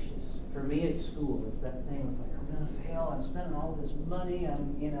so anxious. For me, it's school. It's that thing. It's like, I'm going to fail. I'm spending all this money. I've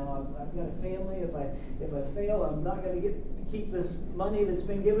got a family. If I fail, I'm not going to keep this money that's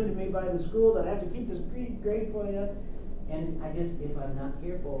been given to me by the school. That I have to keep this grade point up. And if I'm not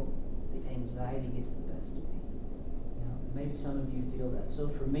careful, the anxiety gets the best of me. You know, maybe some of you feel that. So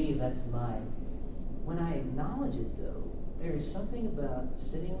for me, that's mine. When I acknowledge it, though, there is something about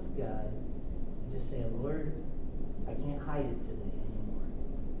sitting with God and just saying, Lord, I can't hide it today anymore.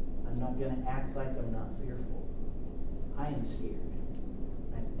 I'm not going to act like I'm not fearful. I am scared.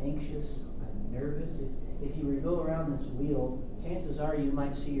 I'm anxious. I'm nervous. If you were to go around this wheel, chances are you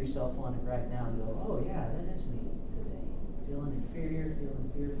might see yourself on it right now and go, oh yeah, that is me today. Feeling inferior,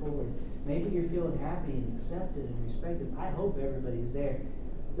 feeling fearful, or maybe you're feeling happy and accepted and respected. I hope everybody's there.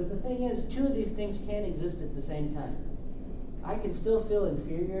 But the thing is, two of these things can't exist at the same time. I can still feel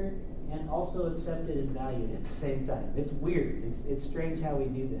inferior and also accepted and valued at the same time. It's weird. It's strange how we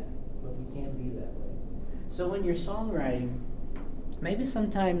do that, but we can be that way. So when you're songwriting, maybe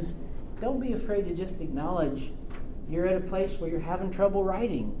sometimes don't be afraid to just acknowledge you're at a place where you're having trouble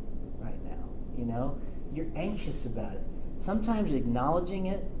writing right now. You know, you're anxious about it. Sometimes acknowledging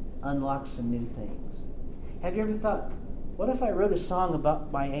it unlocks some new things. Have you ever thought, what if I wrote a song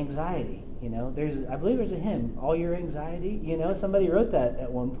about my anxiety? You know, I believe there's a hymn, All Your Anxiety. You know, somebody wrote that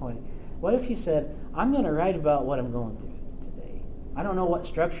at one point. What if you said, I'm going to write about what I'm going through today. I don't know what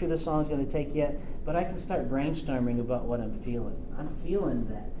structure the song's going to take yet, but I can start brainstorming about what I'm feeling. I'm feeling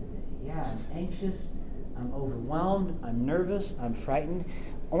that today. Yeah, I'm anxious, I'm overwhelmed, I'm nervous, I'm frightened.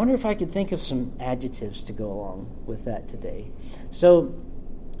 I wonder if I could think of some adjectives to go along with that today. So,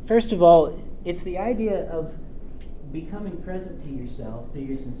 first of all, it's the idea of becoming present to yourself, to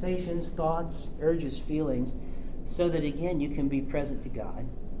your sensations, thoughts, urges, feelings, so that, again, you can be present to God.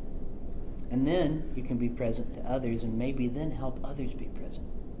 And then you can be present to others, and maybe then help others be present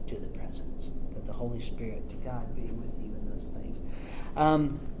to the presence, that the Holy Spirit, to God, be with you in those things.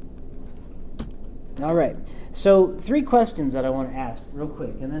 All right. So 3 questions that I want to ask real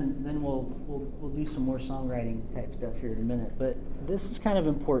quick, and then we'll do some more songwriting type stuff here in a minute. But this is kind of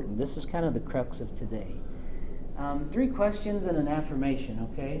important. This is kind of the crux of today. 3 questions and an affirmation,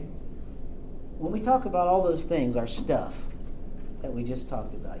 okay? When we talk about all those things, our stuff that we just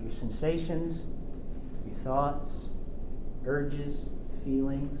talked about, your sensations, your thoughts, urges,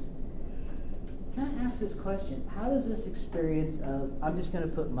 feelings, can I ask this question? How does this experience of, I'm just going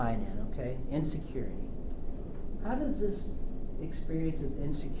to put mine in, okay, insecurity. How does this experience of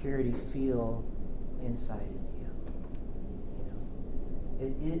insecurity feel inside of you?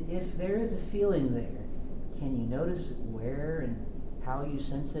 You know, if there is a feeling there, can you notice where and how you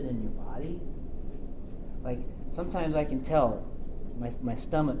sense it in your body? Like, sometimes I can tell my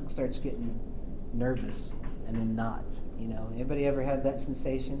stomach starts getting nervous and then knots, you know. Anybody ever have that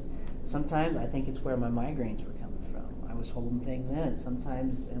sensation? Sometimes I think it's where my migraines were coming from. I was holding things in.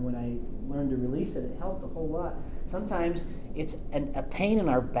 Sometimes, and when I learned to release it, it helped a whole lot. Sometimes it's a pain in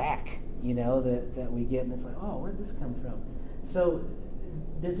our back, you know, that we get, and it's like, oh, where'd this come from? So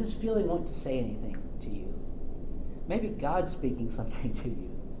does this feeling want to say anything to you? Maybe God's speaking something to you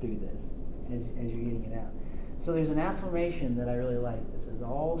through this as you're getting it out. So there's an affirmation that I really like. It says,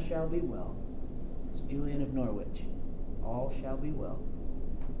 all shall be well. It's Julian of Norwich. All shall be well.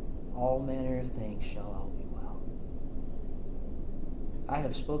 All manner of things shall all be well. I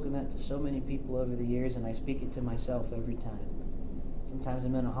have spoken that to so many people over the years, and I speak it to myself every time. Sometimes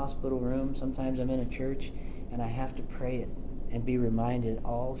I'm in a hospital room, sometimes I'm in a church, and I have to pray it and be reminded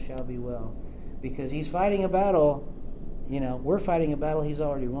all shall be well. Because he's fighting a battle, we're fighting a battle he's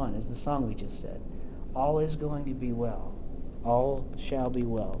already won, as the song we just said. All is going to be well. All shall be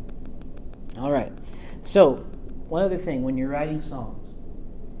well. All right. So, one other thing, when you're writing songs,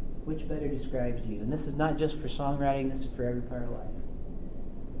 which better describes you? And this is not just for songwriting, this is for every part of life.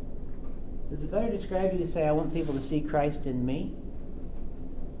 Does it better describe you to say, I want people to see Christ in me?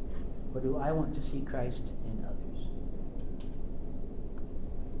 Or do I want to see Christ in others?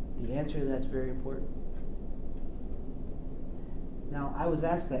 The answer to that's very important. Now, I was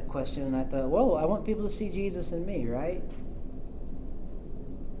asked that question, and I thought, well, I want people to see Jesus in me, right?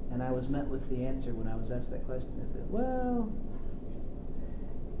 And I was met with the answer when I was asked that question. I said, well,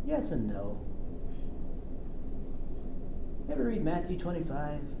 yes and no. Ever read Matthew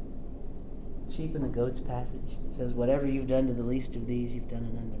 25? Sheep and the goats passage. It says, whatever you've done to the least of these, you've done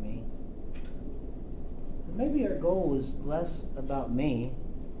it unto me. So maybe our goal is less about me,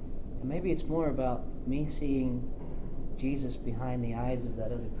 and maybe it's more about me seeing Jesus behind the eyes of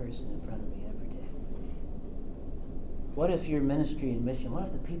that other person in front of me every day. What if your ministry and mission, what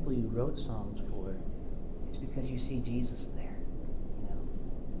if the people you wrote songs for, it's because you see Jesus there?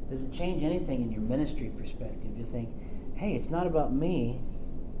 Does it change anything in your ministry perspective to think, hey, it's not about me,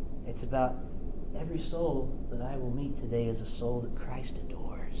 it's about every soul that I will meet today is a soul that Christ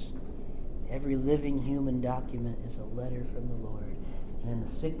adores. Every living human document is a letter from the Lord. And in the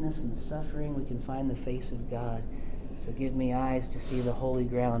sickness and the suffering, we can find the face of God. So give me eyes to see the holy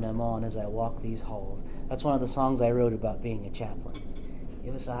ground I'm on as I walk these halls. That's one of the songs I wrote about being a chaplain.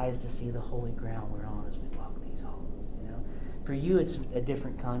 Give us eyes to see the holy ground we're on as we walk these halls. For you, it's a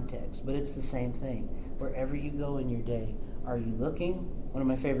different context, but it's the same thing. Wherever you go in your day, are you looking? One of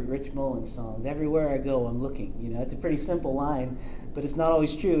my favorite Rich Mullins songs, everywhere I go, I'm looking. It's a pretty simple line, but it's not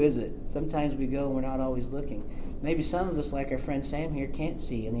always true, is it? Sometimes we go and we're not always looking. Maybe some of us, like our friend Sam here, can't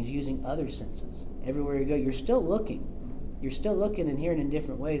see, and he's using other senses. Everywhere you go, you're still looking. You're still looking and hearing in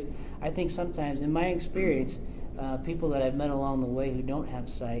different ways. I think sometimes, in my experience, people that I've met along the way who don't have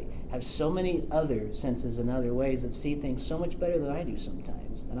sight have so many other senses and other ways that see things so much better than I do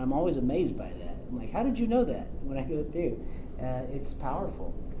sometimes. And I'm always amazed by that. I'm like, how did you know that when I go through? It's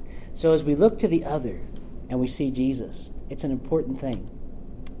powerful. So as we look to the other and we see Jesus, it's an important thing.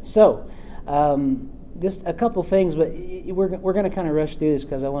 So, just a couple things, but we're going to kind of rush through this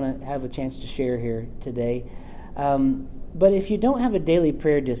because I want to have a chance to share here today. But if you don't have a daily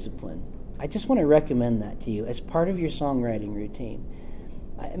prayer discipline, I just want to recommend that to you as part of your songwriting routine.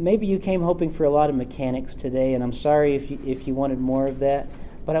 Maybe you came hoping for a lot of mechanics today, and I'm sorry if you wanted more of that.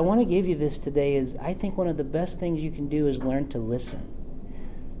 But I want to give you this today is I think one of the best things you can do is learn to listen.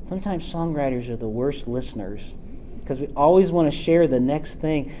 Sometimes songwriters are the worst listeners because we always want to share the next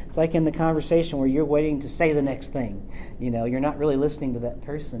thing. It's like in the conversation where you're waiting to say the next thing. You're not really listening to that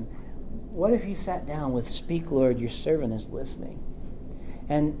person. What if you sat down with, "Speak, Lord, your servant is listening."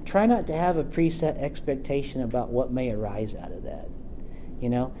 And try not to have a preset expectation about what may arise out of that.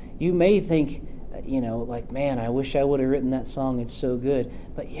 You may think, like, man, I wish I would have written that song. It's so good.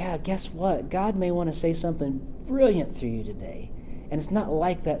 But yeah, guess what? God may want to say something brilliant through you today. And it's not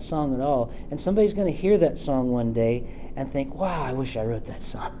like that song at all. And somebody's going to hear that song one day and think, wow, I wish I wrote that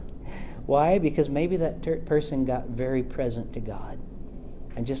song. Why? Because maybe that person got very present to God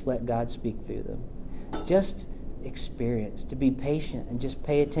and just let God speak through them. Just experience, to be patient and just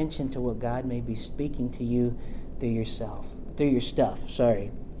pay attention to what God may be speaking to you through your stuff.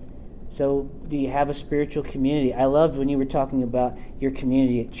 So do you have a spiritual community? I loved when you were talking about your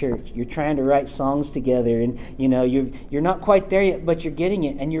community at church. You're trying to write songs together, and you're not quite there yet, but you're getting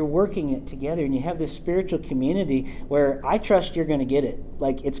it, and you're working it together, and you have this spiritual community where I trust you're going to get it.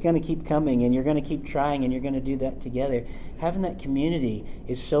 Like, it's going to keep coming, and you're going to keep trying, and you're going to do that together. Having that community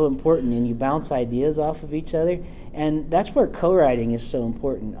is so important, and you bounce ideas off of each other, and that's where co-writing is so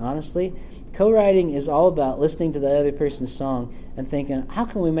important, honestly. Co-writing is all about listening to the other person's song and thinking, how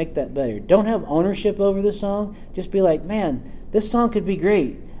can we make that better? Don't have ownership over the song. Just be like, man, this song could be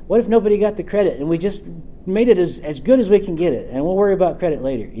great. What if nobody got the credit and we just made it as good as we can get it, and we'll worry about credit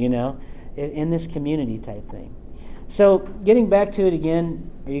later, in this community type thing. So getting back to it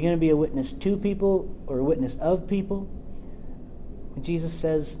again, are you going to be a witness to people or a witness of people? When Jesus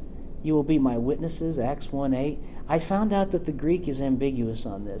says, you will be my witnesses, Acts 1:8, I found out that the Greek is ambiguous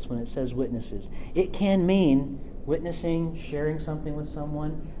on this when it says witnesses. It can mean witnessing, sharing something with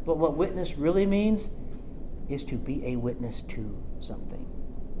someone, but what witness really means is to be a witness to something.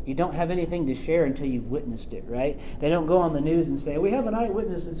 You don't have anything to share until you've witnessed it, right? They don't go on the news and say, we have an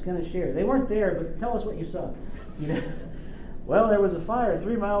eyewitness that's going to share. They weren't there, but tell us what you saw. Well, there was a fire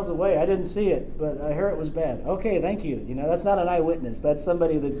 3 miles away. I didn't see it, but I heard it was bad. Okay, thank you. That's not an eyewitness. That's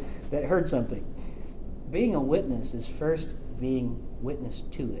somebody that heard something. Being a witness is first being witness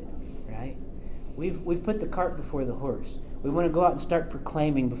to it, right? We've put the cart before the horse. We want to go out and start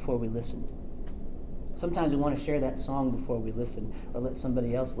proclaiming before we listen. Sometimes we want to share that song before we listen, or let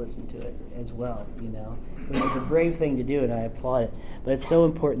somebody else listen to it as well, Which is a brave thing to do, and I applaud it. But it's so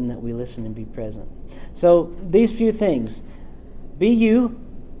important that we listen and be present. So these few things. Be you.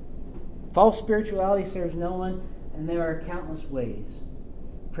 False spirituality serves no one, and there are countless ways.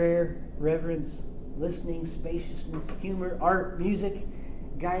 Prayer, reverence, listening, spaciousness, humor, art, music,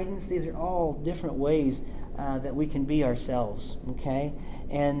 guidance. These are all different ways that we can be ourselves, okay?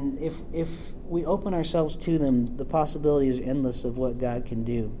 And if we open ourselves to them, the possibilities are endless of what God can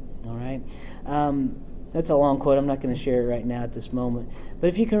do, all right? That's a long quote. I'm not going to share it right now at this moment. But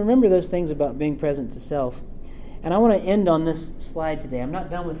if you can remember those things about being present to self. And I want to end on this slide today. I'm not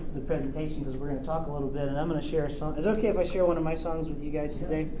done with the presentation because we're going to talk a little bit, and I'm going to share a song. Is it okay if I share one of my songs with you guys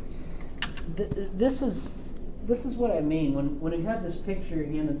today? This is what I mean when you have this picture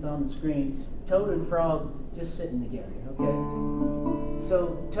again that's on the screen. Toad and Frog just sitting together, okay?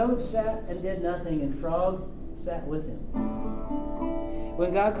 So Toad sat and did nothing, and Frog sat with him.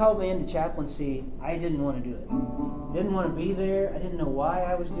 When God called me into chaplaincy, I didn't want to do it. Didn't want to be there. I didn't know why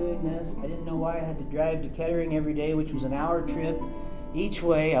I was doing this. I didn't know why I had to drive to Kettering every day, which was an hour trip each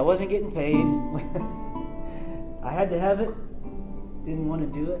way. I wasn't getting paid. I had to have it. Didn't want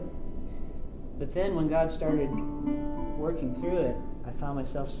to do it. But then when God started working through it, I found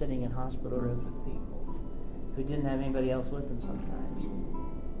myself sitting in hospital rooms with people who didn't have anybody else with them sometimes.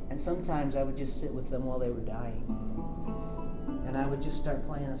 And sometimes I would just sit with them while they were dying. And I would just start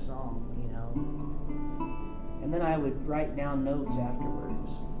playing a song, And then I would write down notes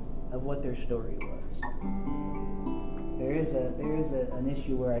afterwards of what their story was. There is an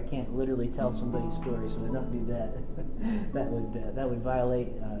issue where I can't literally tell somebody's story, so I don't do that. that would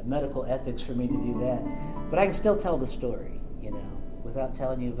violate medical ethics for me to do that. But I can still tell the story, without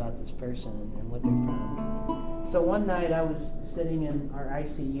telling you about this person and what they're from. So one night I was sitting in our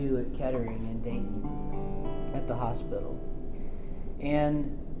ICU at Kettering in Dayton at the hospital.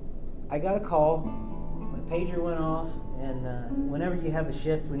 And I got a call. My pager went off, and whenever you have a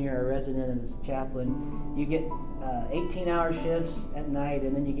shift when you're a resident and as a chaplain, you get 18-hour shifts at night,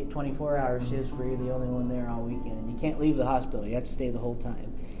 and then you get 24-hour shifts where you're the only one there all weekend. And you can't leave the hospital. You have to stay the whole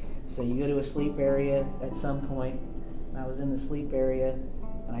time. So you go to a sleep area at some point. And I was in the sleep area,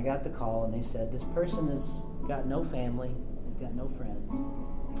 and I got the call, and they said, this person has got no family, they've got no friends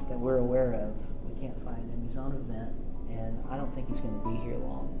that we're aware of. We can't find him. He's on a vent, and I don't think he's going to be here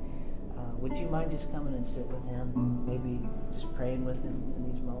long. Would you mind just coming and sit with him, maybe just praying with him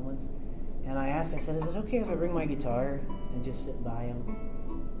in these moments? And I said, is it okay if I bring my guitar and just sit by him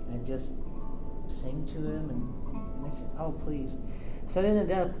and just sing to him? And they said, oh, please. So it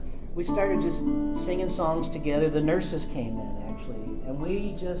ended up, we started just singing songs together. The nurses came in, actually, and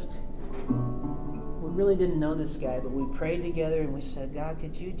we really didn't know this guy, but we prayed together and we said, God,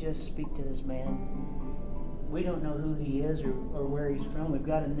 could you just speak to this man? We don't know who he is or where he's from. We've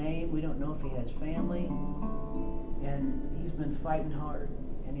got a name. We don't know if he has family. And he's been fighting hard,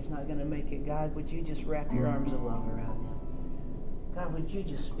 and he's not going to make it. God, would you just wrap your arms of love around him? God, would you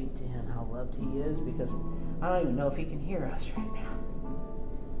just speak to him how loved he is? Because I don't even know if he can hear us right now.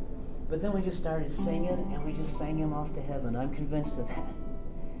 But then we just started singing, and we just sang him off to heaven. I'm convinced of that.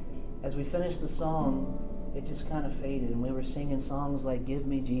 As we finished the song, it just kind of faded, and we were singing songs like Give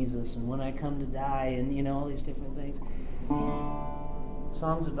Me Jesus and When I Come to Die and, all these different things.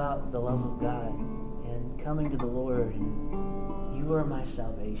 Songs about the love of God and coming to the Lord and You Are My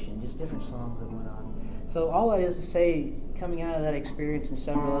Salvation. Just different songs that went on. So all that is to say, coming out of that experience and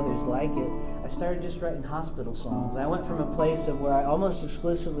several others like it, I started just writing hospital songs. I went from a place of where I almost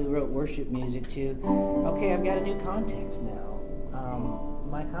exclusively wrote worship music to, okay, I've got a new context now.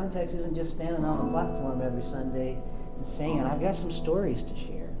 My context isn't just standing on a platform every Sunday and singing. I've got some stories to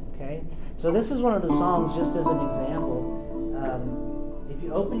share, okay? So this is one of the songs, just as an example. If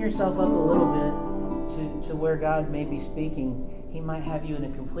you open yourself up a little bit to where God may be speaking, He might have you in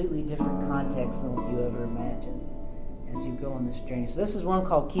a completely different context than what you ever imagined as you go on this journey. So this is one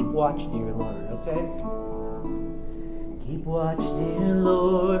called Keep Watch, Dear Lord, okay? Keep watch, dear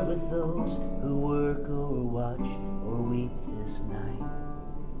Lord, with those who work or watch or weep this night.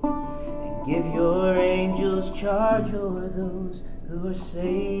 And give your angels charge over those who are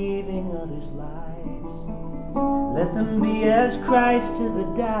saving others' lives. Let them be as Christ to the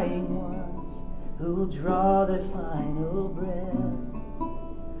dying ones who will draw their final breath.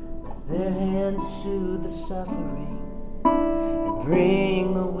 Let their hands soothe the suffering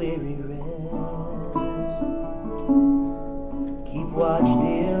bring the weary rest. Keep watch,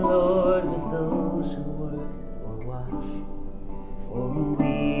 dear Lord, with those who work or watch or who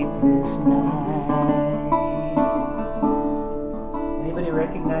weep this night. Anybody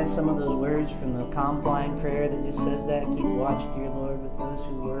recognize some of those words from the Compline prayer that just says that? Keep watch, dear Lord, with those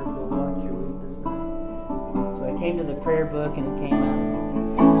who work or watch or weep this night. So I came to the prayer book and it came out.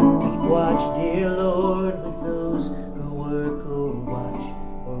 So keep watch, dear Lord, with those who work or watch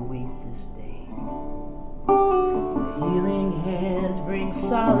or weep this day. Your healing hands bring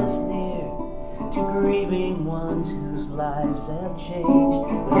solace near to grieving ones whose lives have changed.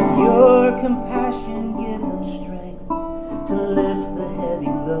 With your compassion give them strength to lift the heavy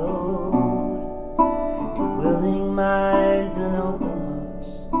load. With willing minds and open hearts,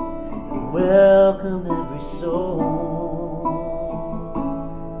 they welcome every soul.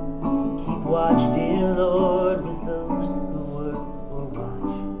 Keep watch, dear Lord, with those who work or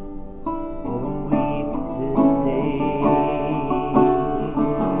watch or weep this day.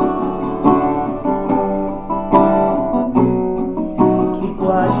 Keep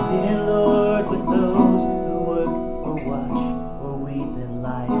watch, dear Lord, with those who work or watch or weep in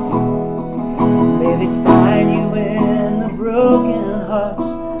life. May they find you in the broken hearts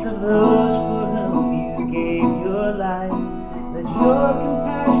of those for whom you gave your life. Let your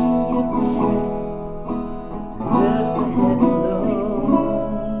compassion give them strength to lift the heavy load.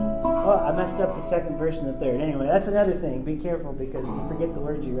 Oh, I messed up the second verse and the third. Anyway, that's another thing. Be careful because you forget the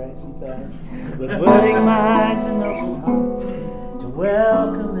words you write sometimes. With willing minds and open hearts to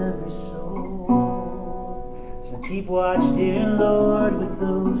welcome every soul. So keep watch, dear Lord, with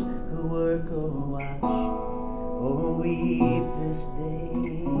those who work or watch or weep this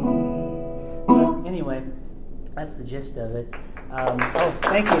day. So anyway, that's the gist of it.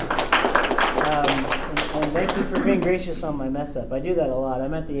 Thank you. And thank you for being gracious on my mess up. I do that a lot.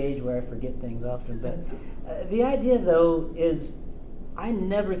 I'm at the age where I forget things often. But the idea, though, is I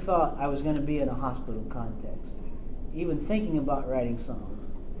never thought I was going to be in a hospital context, even thinking about writing songs.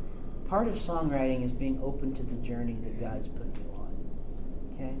 Part of songwriting is being open to the journey that God's put you on.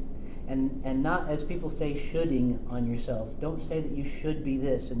 Okay? And not, as people say, shoulding on yourself. Don't say that you should be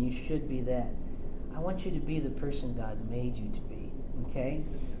this and you should be that. I want you to be the person God made you to be. Okay?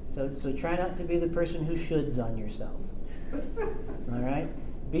 So try not to be the person who shoulds on yourself. All right?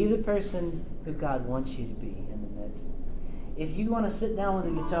 Be the person who God wants you to be in the midst. If you want to sit down with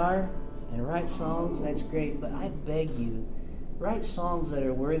a guitar and write songs, that's great. But I beg you, write songs that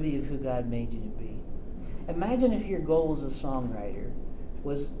are worthy of who God made you to be. Imagine if your goal as a songwriter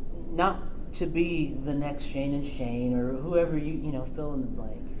was not to be the next Shane and Shane or whoever you fill in the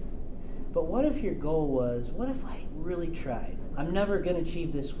blank. But what if your goal was, what if I really tried? I'm never going to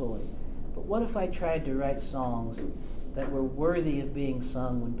achieve this fully. But what if I tried to write songs that were worthy of being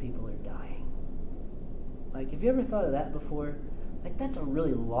sung when people are dying? Like, have you ever thought of that before? Like, that's a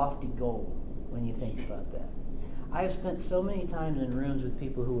really lofty goal when you think about that. I have spent so many times in rooms with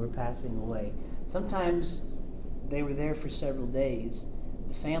people who were passing away. Sometimes they were there for several days.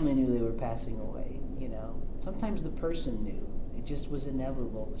 The family knew they were passing away, Sometimes the person knew. It just was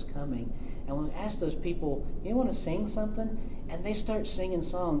inevitable. It was coming. And when we ask those people, you want to sing something? And they start singing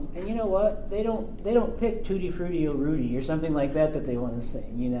songs. And you know what? They don't pick Tutti Frutti O Rudy or something like that they want to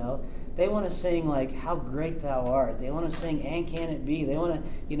sing, They want to sing like How Great Thou Art. They want to sing And Can It Be. They want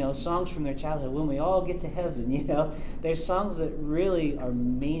to, songs from their childhood. When we all get to heaven, There's songs that really are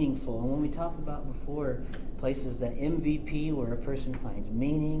meaningful. And when we talked about before, places that MVP, where a person finds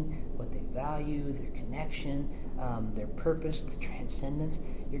meaning, what they value, their connection, their purpose, the transcendence,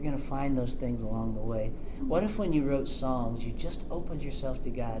 you're going to find those things along the way. What if when you wrote songs, you just opened yourself to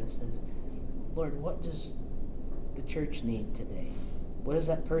God and says, Lord, what does the church need today? What does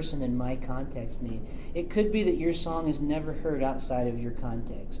that person in my context need? It could be that your song is never heard outside of your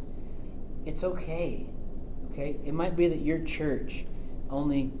context. It's okay. Okay? It might be that your church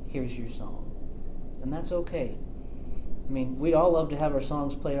only hears your song. And that's okay. I mean, we'd all love to have our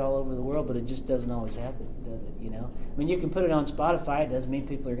songs played all over the world, but it just doesn't always happen, does it? I mean, you can put it on Spotify. It doesn't mean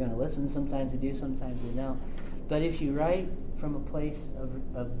people are going to listen. Sometimes they do, sometimes they don't. But if you write from a place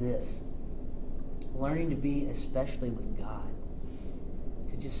of this, learning to be especially with God,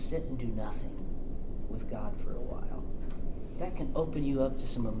 to just sit and do nothing with God for a while, that can open you up to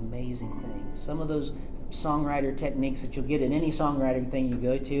some amazing things. Some of those songwriter techniques that you'll get in any songwriting thing you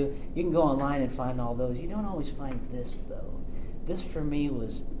go to, you can go online and find all those. You don't always find this, though. This, for me,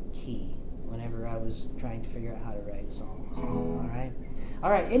 was key whenever I was trying to figure out how to write songs. All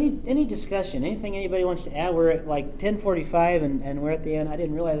right. Any discussion? Anything anybody wants to add? We're at like 10:45 and we're at the end. I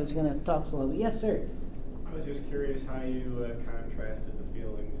didn't realize I was going to talk so long. Yes, sir. I was just curious how you contrasted the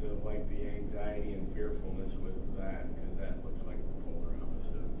feelings of like the anxiety and fearfulness with that, because that looks like the polar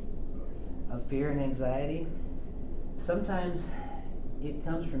opposite Of fear and anxiety. Sometimes it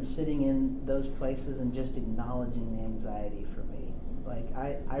comes from sitting in those places and just acknowledging the anxiety for me. Like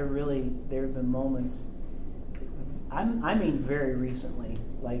I really, there have been moments, I mean very recently,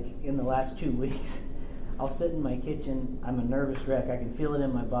 like in the last 2 weeks, I'll sit in my kitchen, I'm a nervous wreck, I can feel it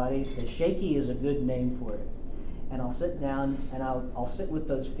in my body. The shaky is a good name for it. And I'll sit down and I'll sit with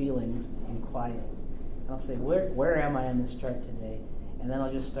those feelings in quiet. And I'll say, where am I on this chart today? And then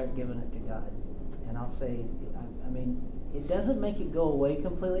I'll just start giving it to God. And I'll say, I mean, it doesn't make it go away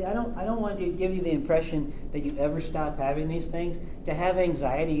completely. I don't want to give you the impression that you ever stop having these things. To have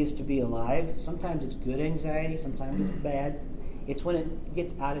anxiety is to be alive. Sometimes it's good anxiety, sometimes it's bad. It's when it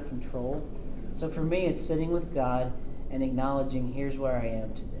gets out of control. So for me, it's sitting with God and acknowledging, here's where I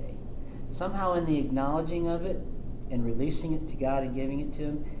am today. Somehow in the acknowledging of it and releasing it to God and giving it to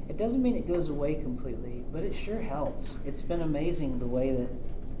Him, it doesn't mean it goes away completely, but it sure helps. It's been amazing the way that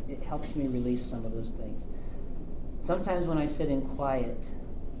it helps me release some of those things. Sometimes when I sit in quiet,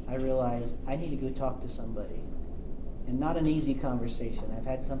 I realize I need to go talk to somebody. And not an easy conversation. I've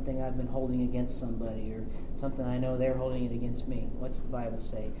had something I've been holding against somebody, or something I know they're holding it against me. What's the Bible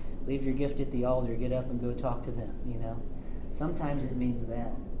say? Leave your gift at the altar, get up and go talk to them, you know. Sometimes it means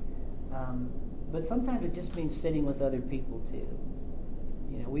that. But sometimes it just means sitting with other people too.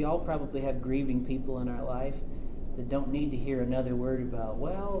 You know, we all probably have grieving people in our life that don't need to hear another word about,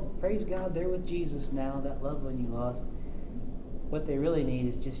 well, praise God, they're with Jesus now, that loved one you lost. What they really need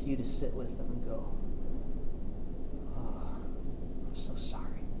is just you to sit with them and go, I'm so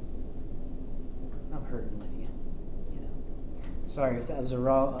sorry. I'm hurting with you. You know. Sorry if that was a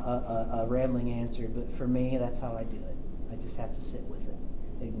rambling answer, but for me, that's how I do it. I just have to sit with it,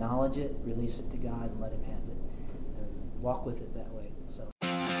 acknowledge it, release it to God, and let Him have it, and walk with it that way. So,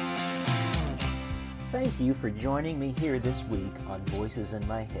 thank you for joining me here this week on Voices in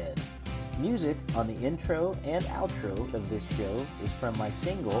My Head. Music on the intro and outro of this show is from my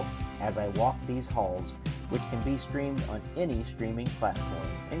single, As I Walk These Halls, which can be streamed on any streaming platform,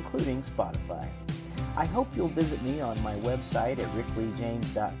 including Spotify. I hope you'll visit me on my website at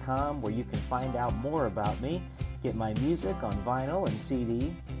rickleejames.com, where you can find out more about me, get my music on vinyl and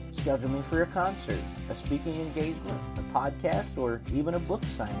CD, schedule me for a concert, a speaking engagement, a podcast, or even a book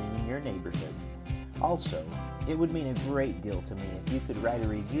signing in your neighborhood. Also, it would mean a great deal to me if you could write a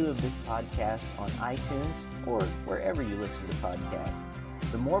review of this podcast on iTunes or wherever you listen to podcasts.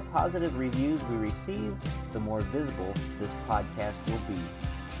 The more positive reviews we receive, the more visible this podcast will be.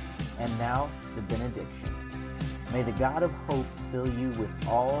 And now, the benediction. May the God of hope fill you with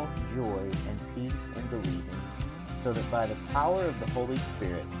all joy and peace in believing, so that by the power of the Holy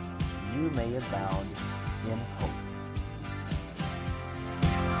Spirit you may abound in hope.